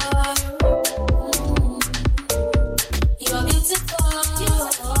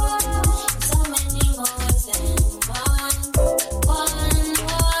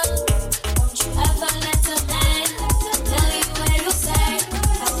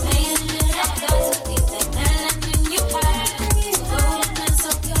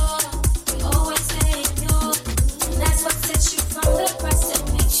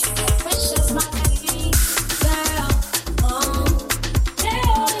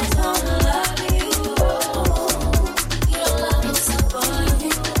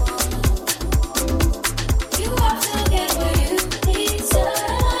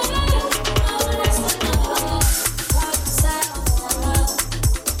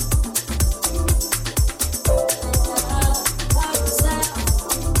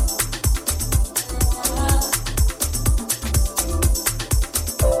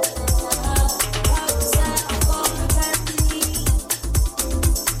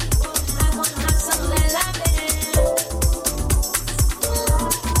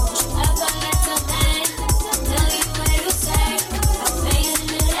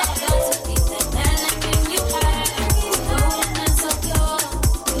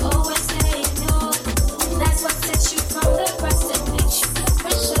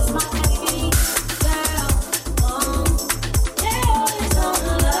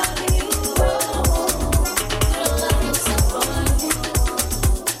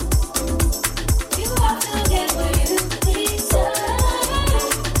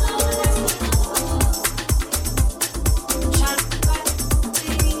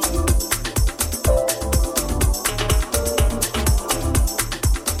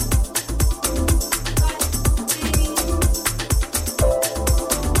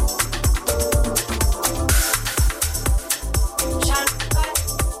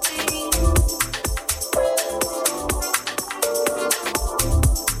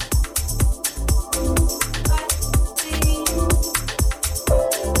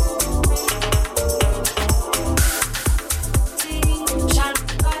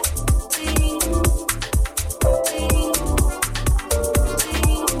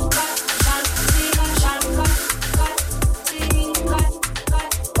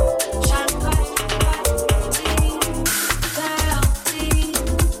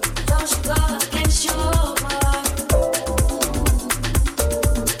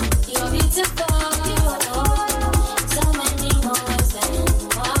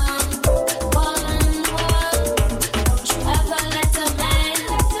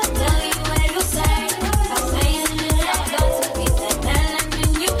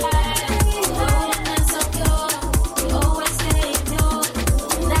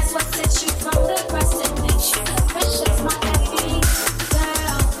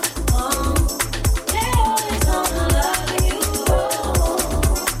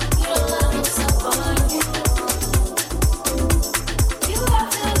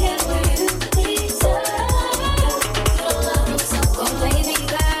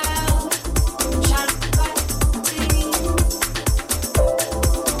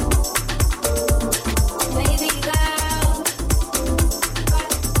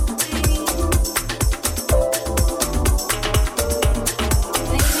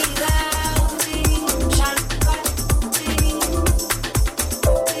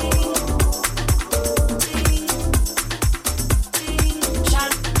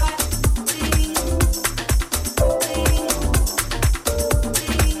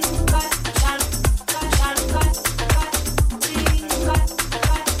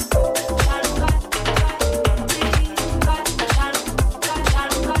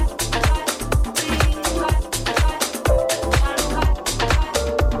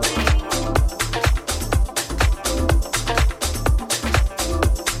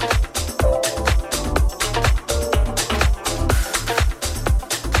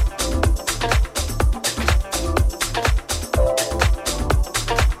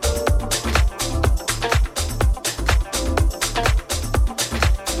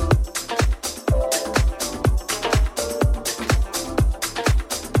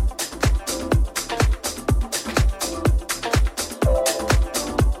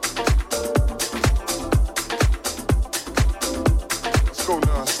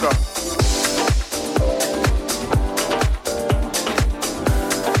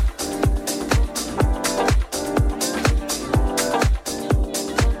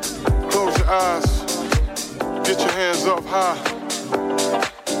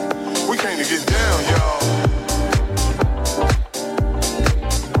 We came to get down, y'all.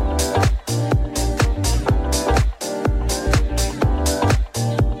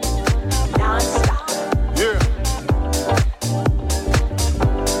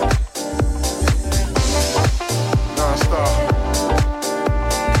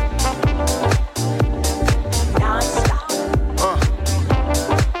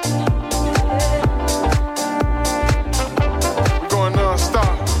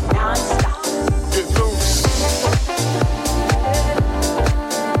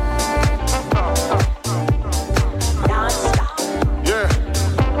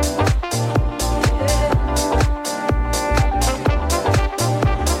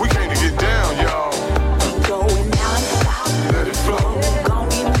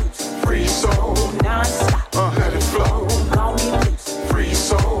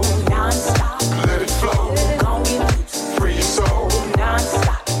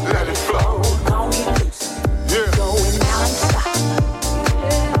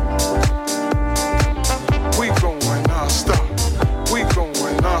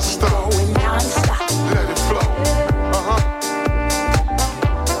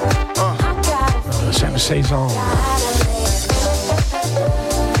 Cezanne.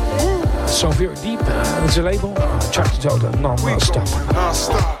 Sulfuric Deep, it's a label. Track titled Non-Stop.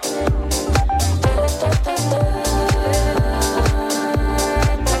 Non-stop.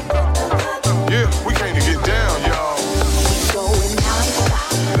 Yeah, we came to get down, y'all. Going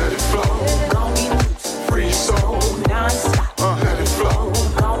non-stop. Let it flow. Going loose. Free soul. Non-stop. Let it flow.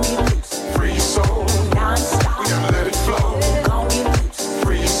 Going loose. Free soul. Non-stop. We gotta let it flow. Going loose.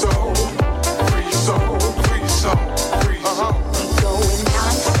 Free soul. Free soul. Free soul. Free soul. Going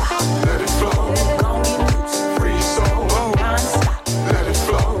non-stop. Let it flow. Going loose. Free soul. Non-stop. Let it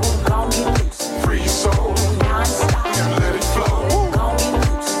flow. Going loose. Free soul. Non-stop. We gotta let it flow. Going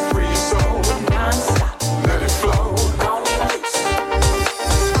loose. Free soul. Non-stop. Let it flow. Going loose.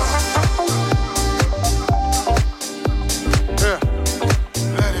 Yeah.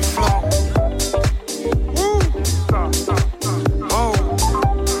 Let it flow. Woo. Oh.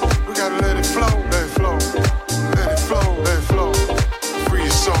 We gotta let it flow. Let it flow. Let it flow. Let it flow. Free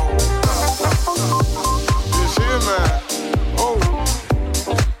soul. This here, man. Oh.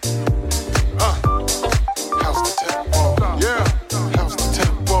 House to tempo. Yeah. House to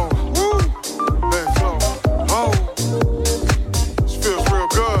tempo. Woo. Let it flow. Oh. This feels real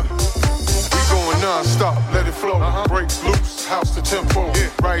good. We going non-stop. Let it flow. Break loose. House to tempo. Yeah.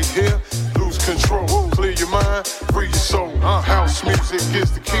 Right here. Lose control. Clear your mind. Free your soul. House music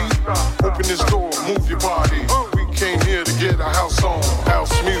is the key. Open this door. Move your body. We came here to get our house on.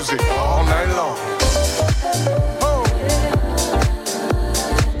 House music all night long. Oh.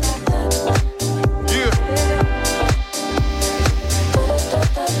 Yeah.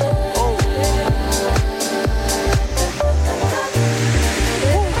 Oh.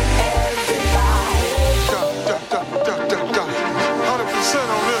 Da, da, da, da, da. 100%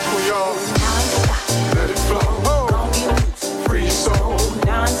 on this one, y'all. Let it flow. Oh. Free soul.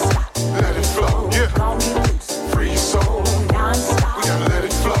 Non-stop. Let it flow. Yeah. Going loose. Free soul. Non-stop. We gotta let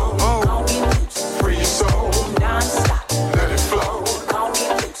it flow. Oh. Going loose. Free soul. Non-stop. Let it flow. Going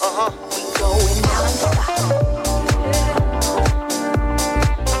loose. Uh-huh. We going non-stop.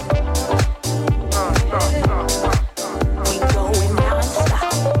 We going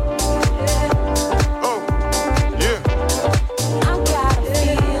non-stop. Oh. Yeah. I got a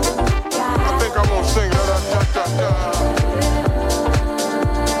feeling. I think I'm gonna sing da da da da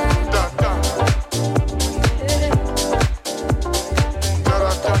da da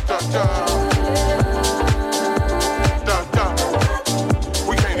da da.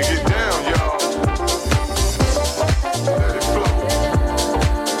 We came to get down, y'all. Let it flow.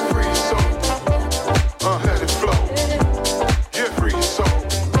 Free soul. Let it flow. Yeah, free soul.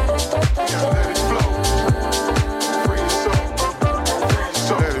 Yeah, let it flow. Free soul. Free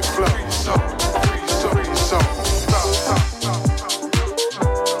soul. Let it flow. Free soul. Free soul. Free soul.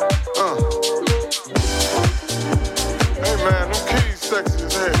 Hey man, them keys sexy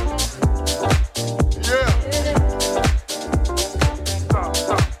as hell. Yeah.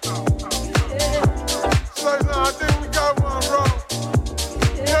 Say no, I think we got one wrong.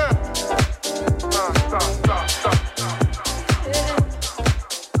 Yeah.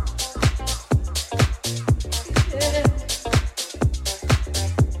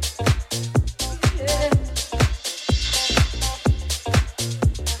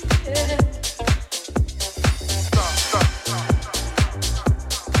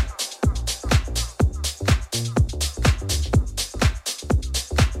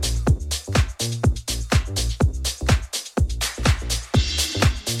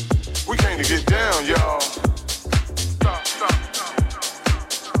 We came to get down, y'all.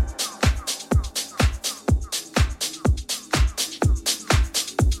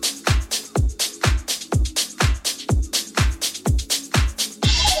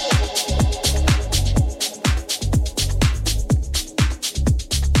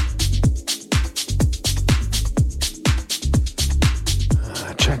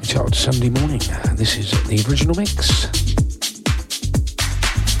 Track titled Sunday Morning. This is the original mix.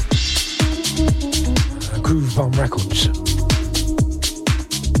 Groove Bomb Records.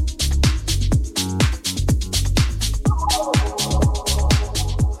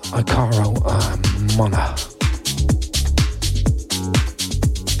 Icaro Mona.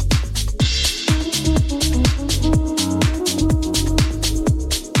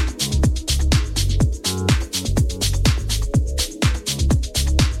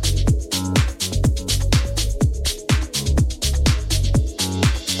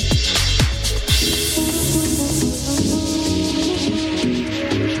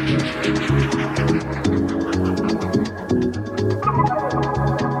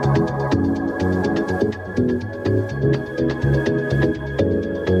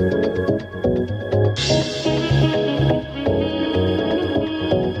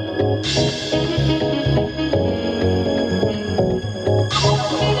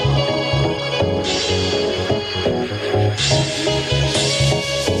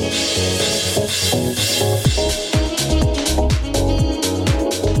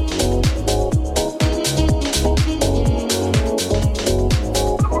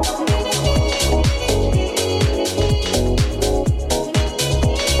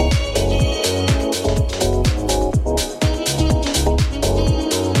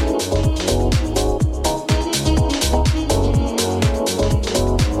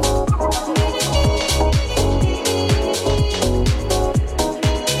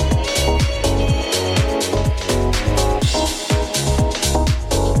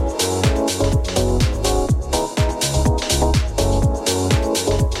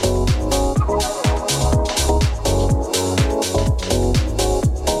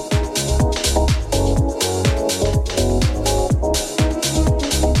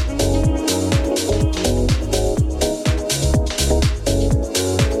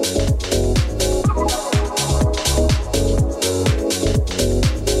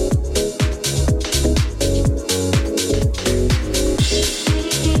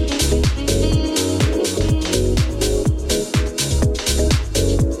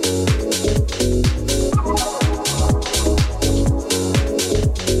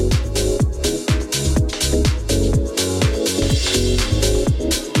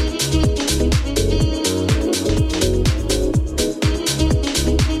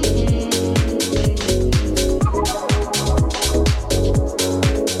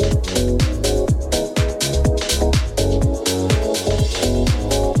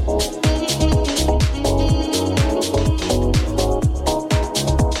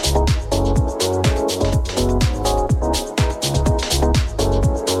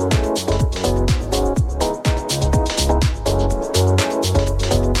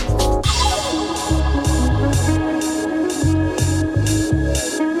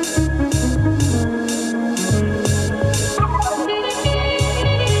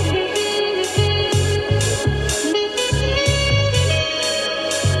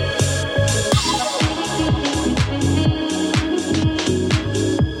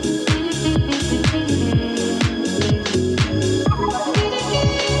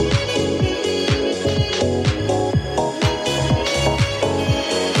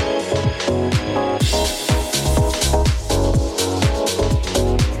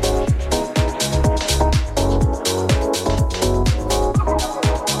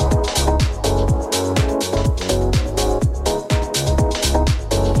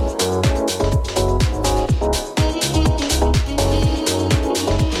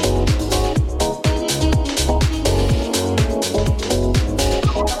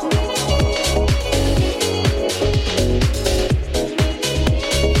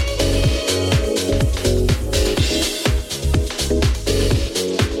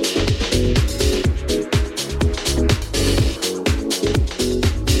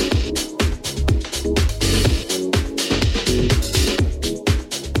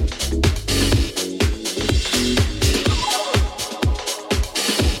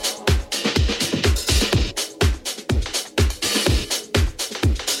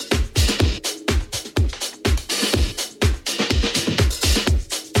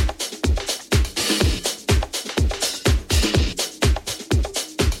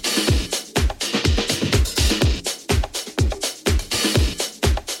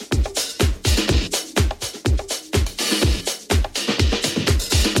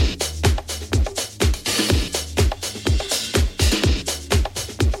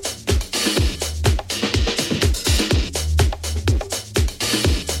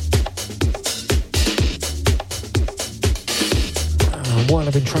 while.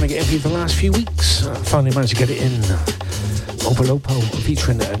 I've been trying to get it for you for the last few weeks. Finally managed to get it in. Opolopo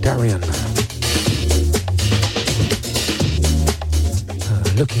featuring Darian.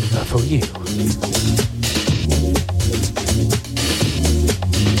 Looking for you.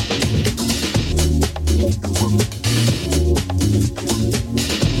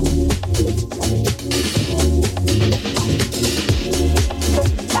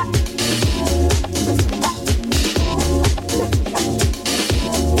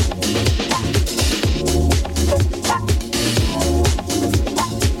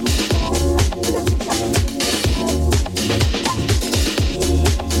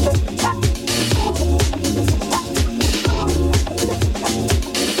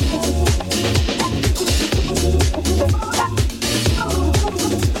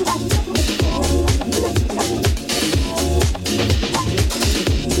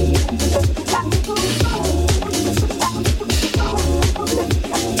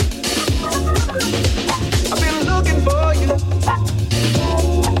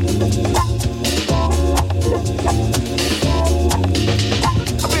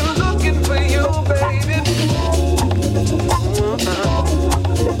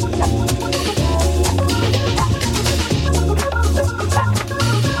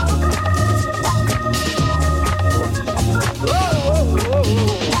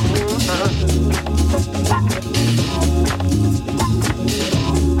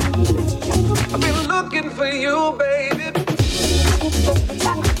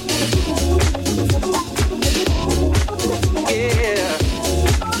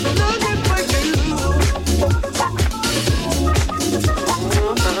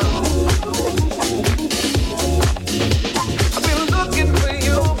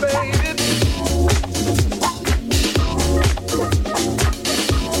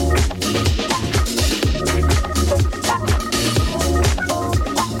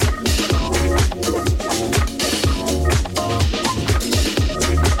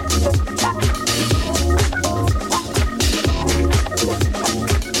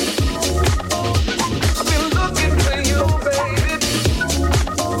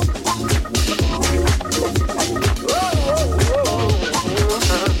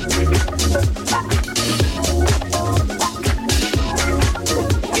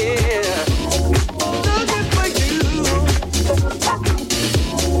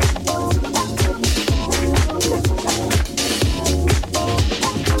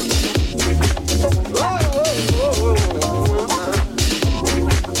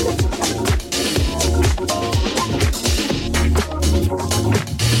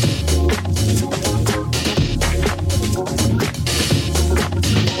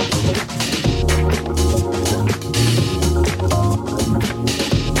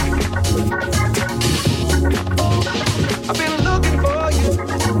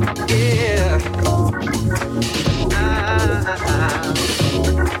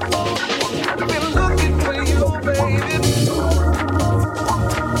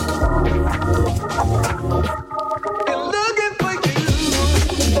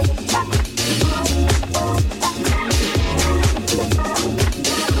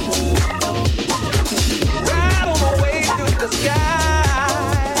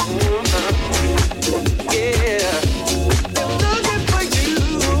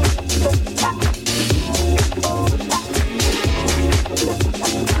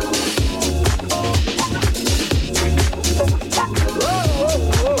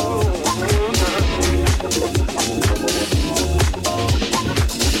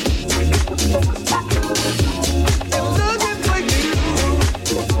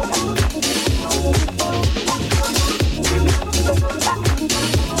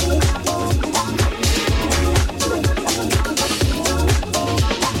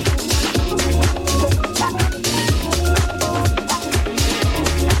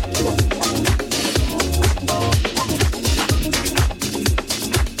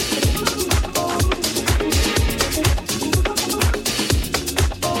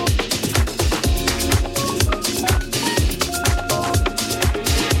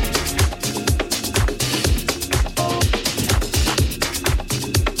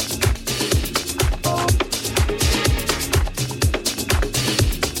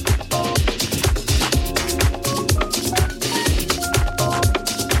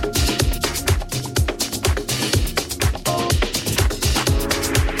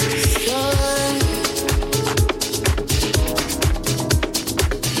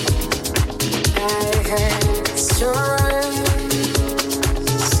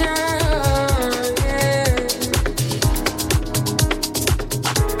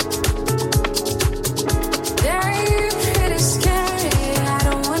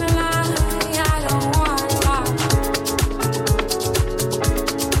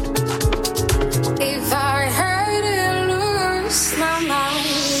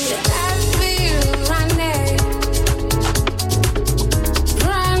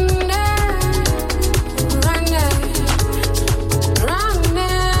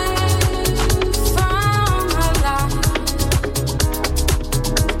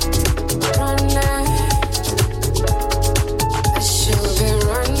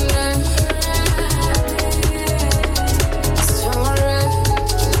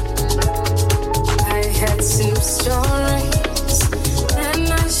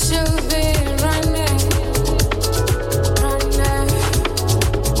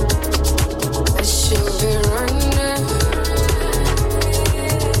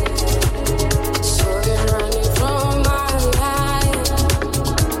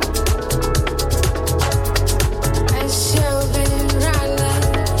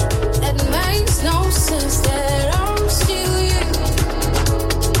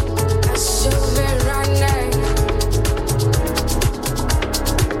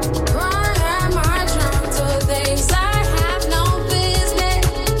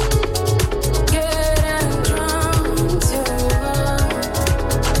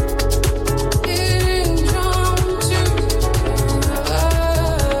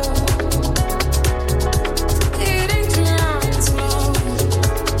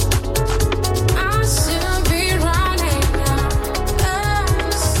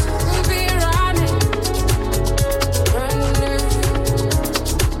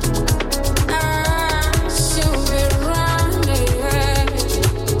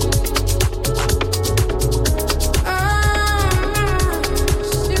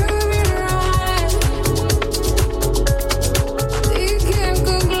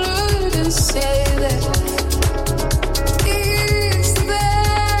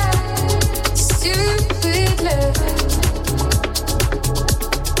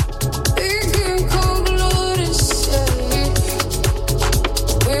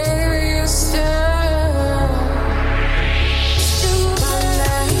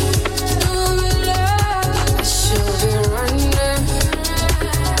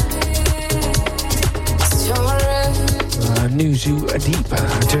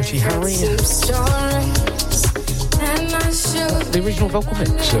 Dirty Harry. The original vocal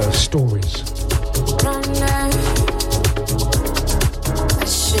mix, Stories.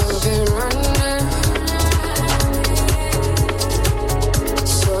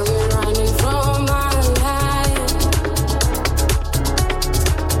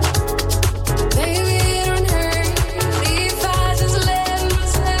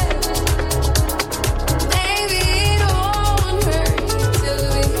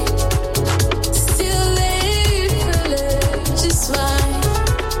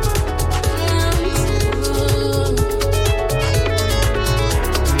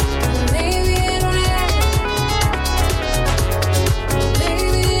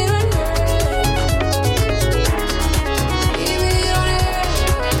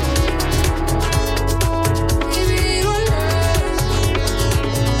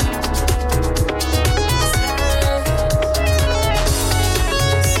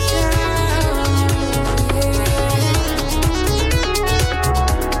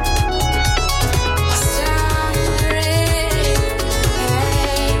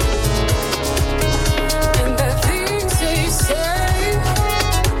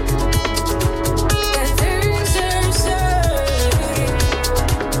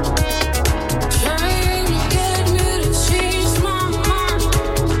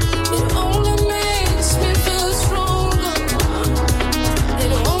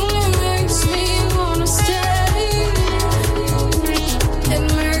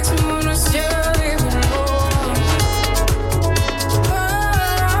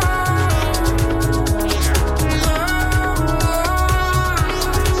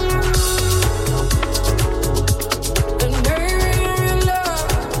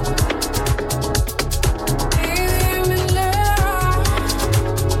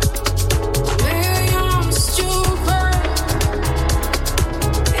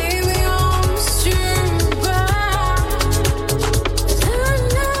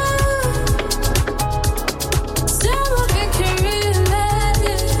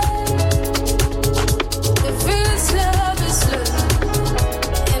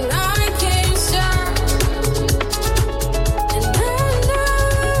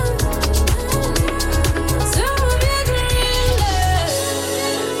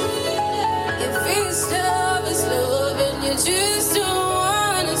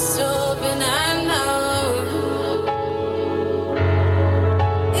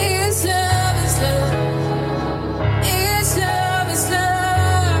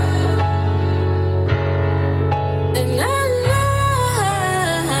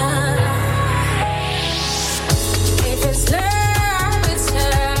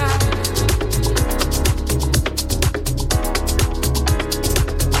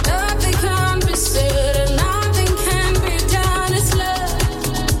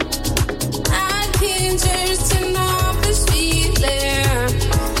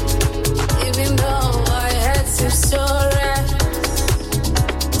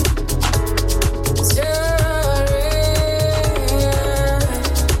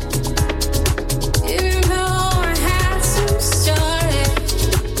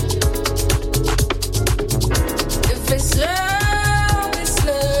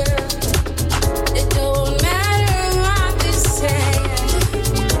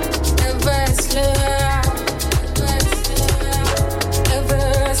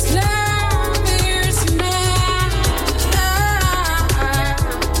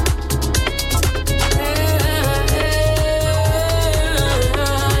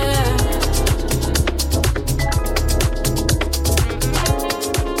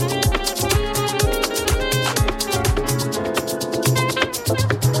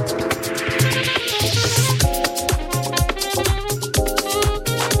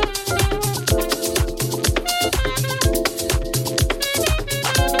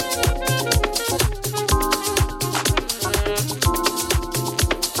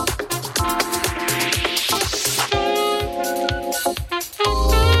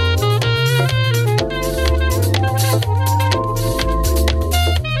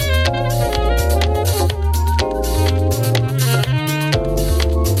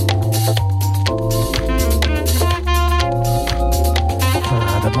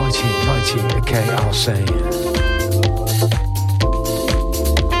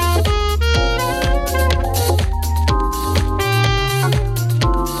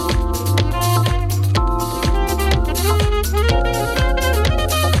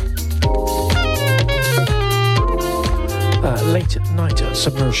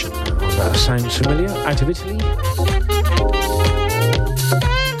 Submersion. That sounds familiar. Out of Italy.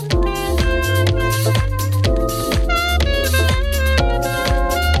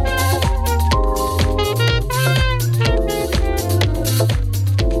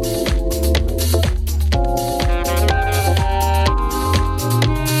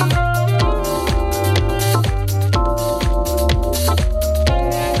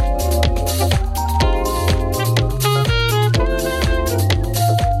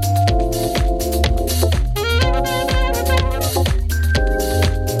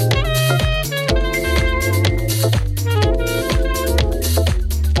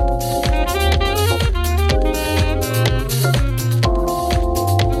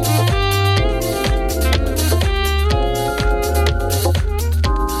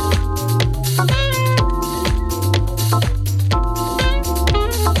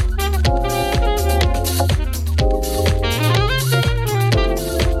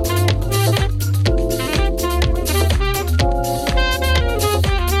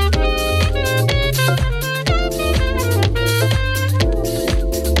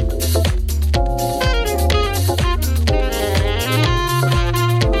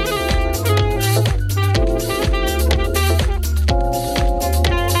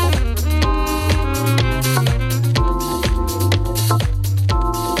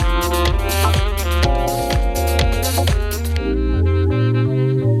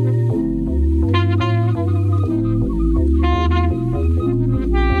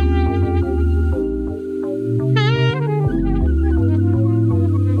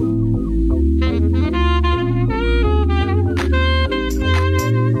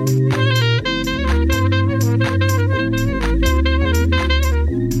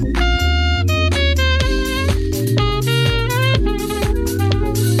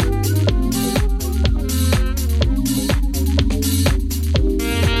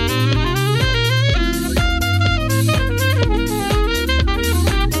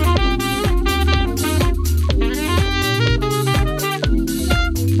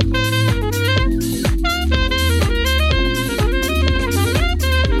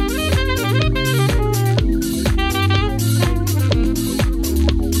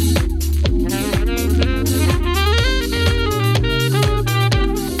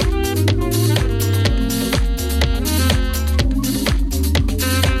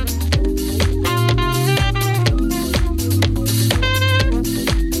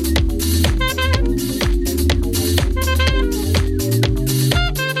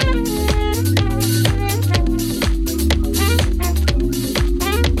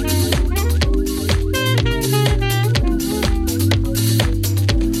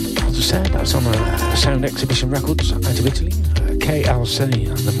 releasing records out of Italy. KLC,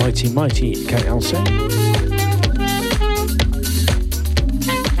 the mighty KLC.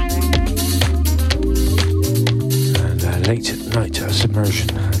 And late night submersion.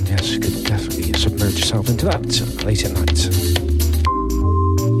 And yes, you could definitely submerge yourself into that late at night.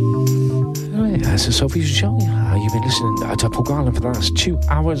 Anyway, that's the Soulfusion show. You've been listening to Paul Garland for the last 2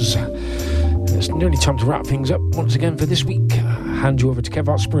 hours. It's nearly time to wrap things up once again for this week. Hand you over to Kev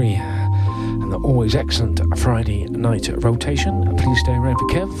Osprey and the always excellent Friday night rotation. Please stay around for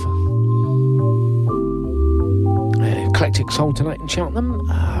Kev. Eclectic Soul tonight in Cheltenham.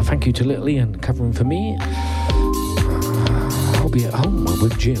 Thank you to Little Ian covering for me. I'll be at home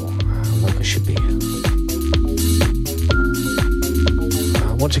with Jill, like I should be.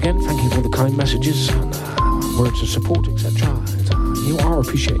 Once again, thank you for the kind messages and words of support, etc. You are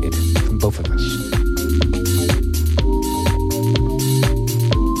appreciated from both of us.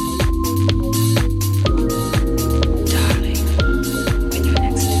 Darling, when you're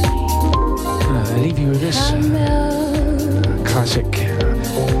next to me, I leave you with this classic.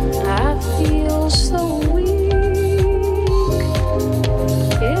 I feel so weak.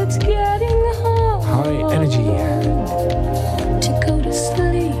 It's getting hard. High energy. To go to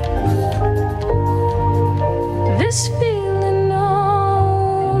sleep. This feeling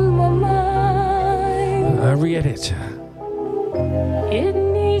on my mind. Re-edit. It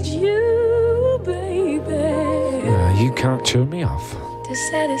needs you, baby, You can't turn me off. to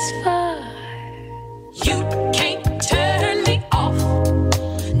satisfy. You can't turn me off.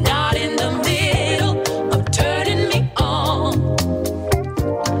 Not in the middle of turning me on.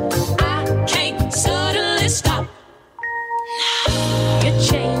 I can't suddenly stop. You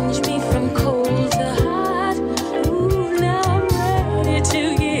changed me from cold to hot. Ooh, now I'm ready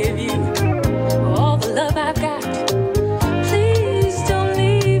to give you all the love I've got. Please don't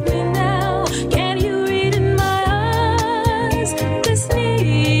leave me now. Can you read in my eyes this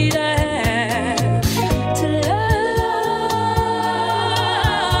need I have to love?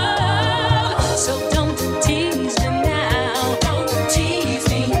 So don't tease me now. Don't tease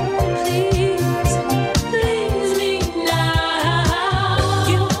me. Please, please me now.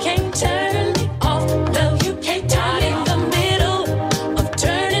 You can't turn me off. No, you can't turn me in the middle of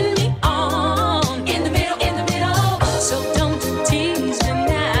turning me on. In the middle, in the middle. So don't tease me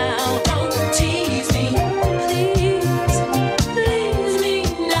now. Don't tease me. Please, please me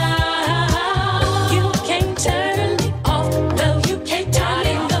now. You can't turn me off. No, you can't turn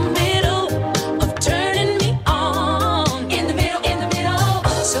in the middle of turning me on. In the middle, in the middle.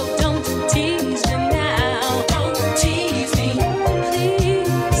 So don't tease me now. Don't tease me.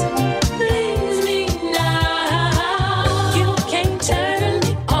 Please, please me now. You can't turn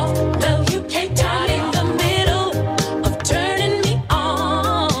me off. No, you can't turn in the middle of turning me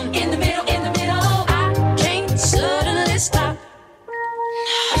on. In the middle, in the middle. I can't suddenly stop.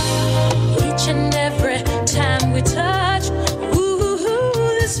 Each and every time we touch, ooh,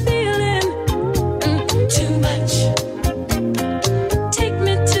 this feeling, too much. Take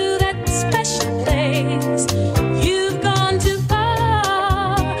me to that special place. You've gone too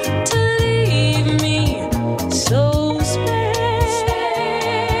far to leave me so space,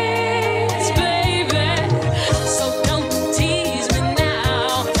 baby. So don't tease me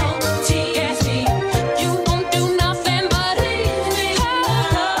now. Don't tease me. You won't do nothing but leave me.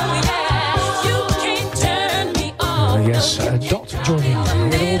 Oh, yeah. You can't turn me on. Yes, Dot joining. We're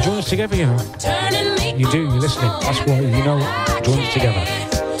going to all join us together, you know. Turning me You do, you're listening. That's why you know. Join us together.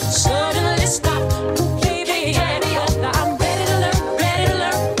 Suddenly stop, baby.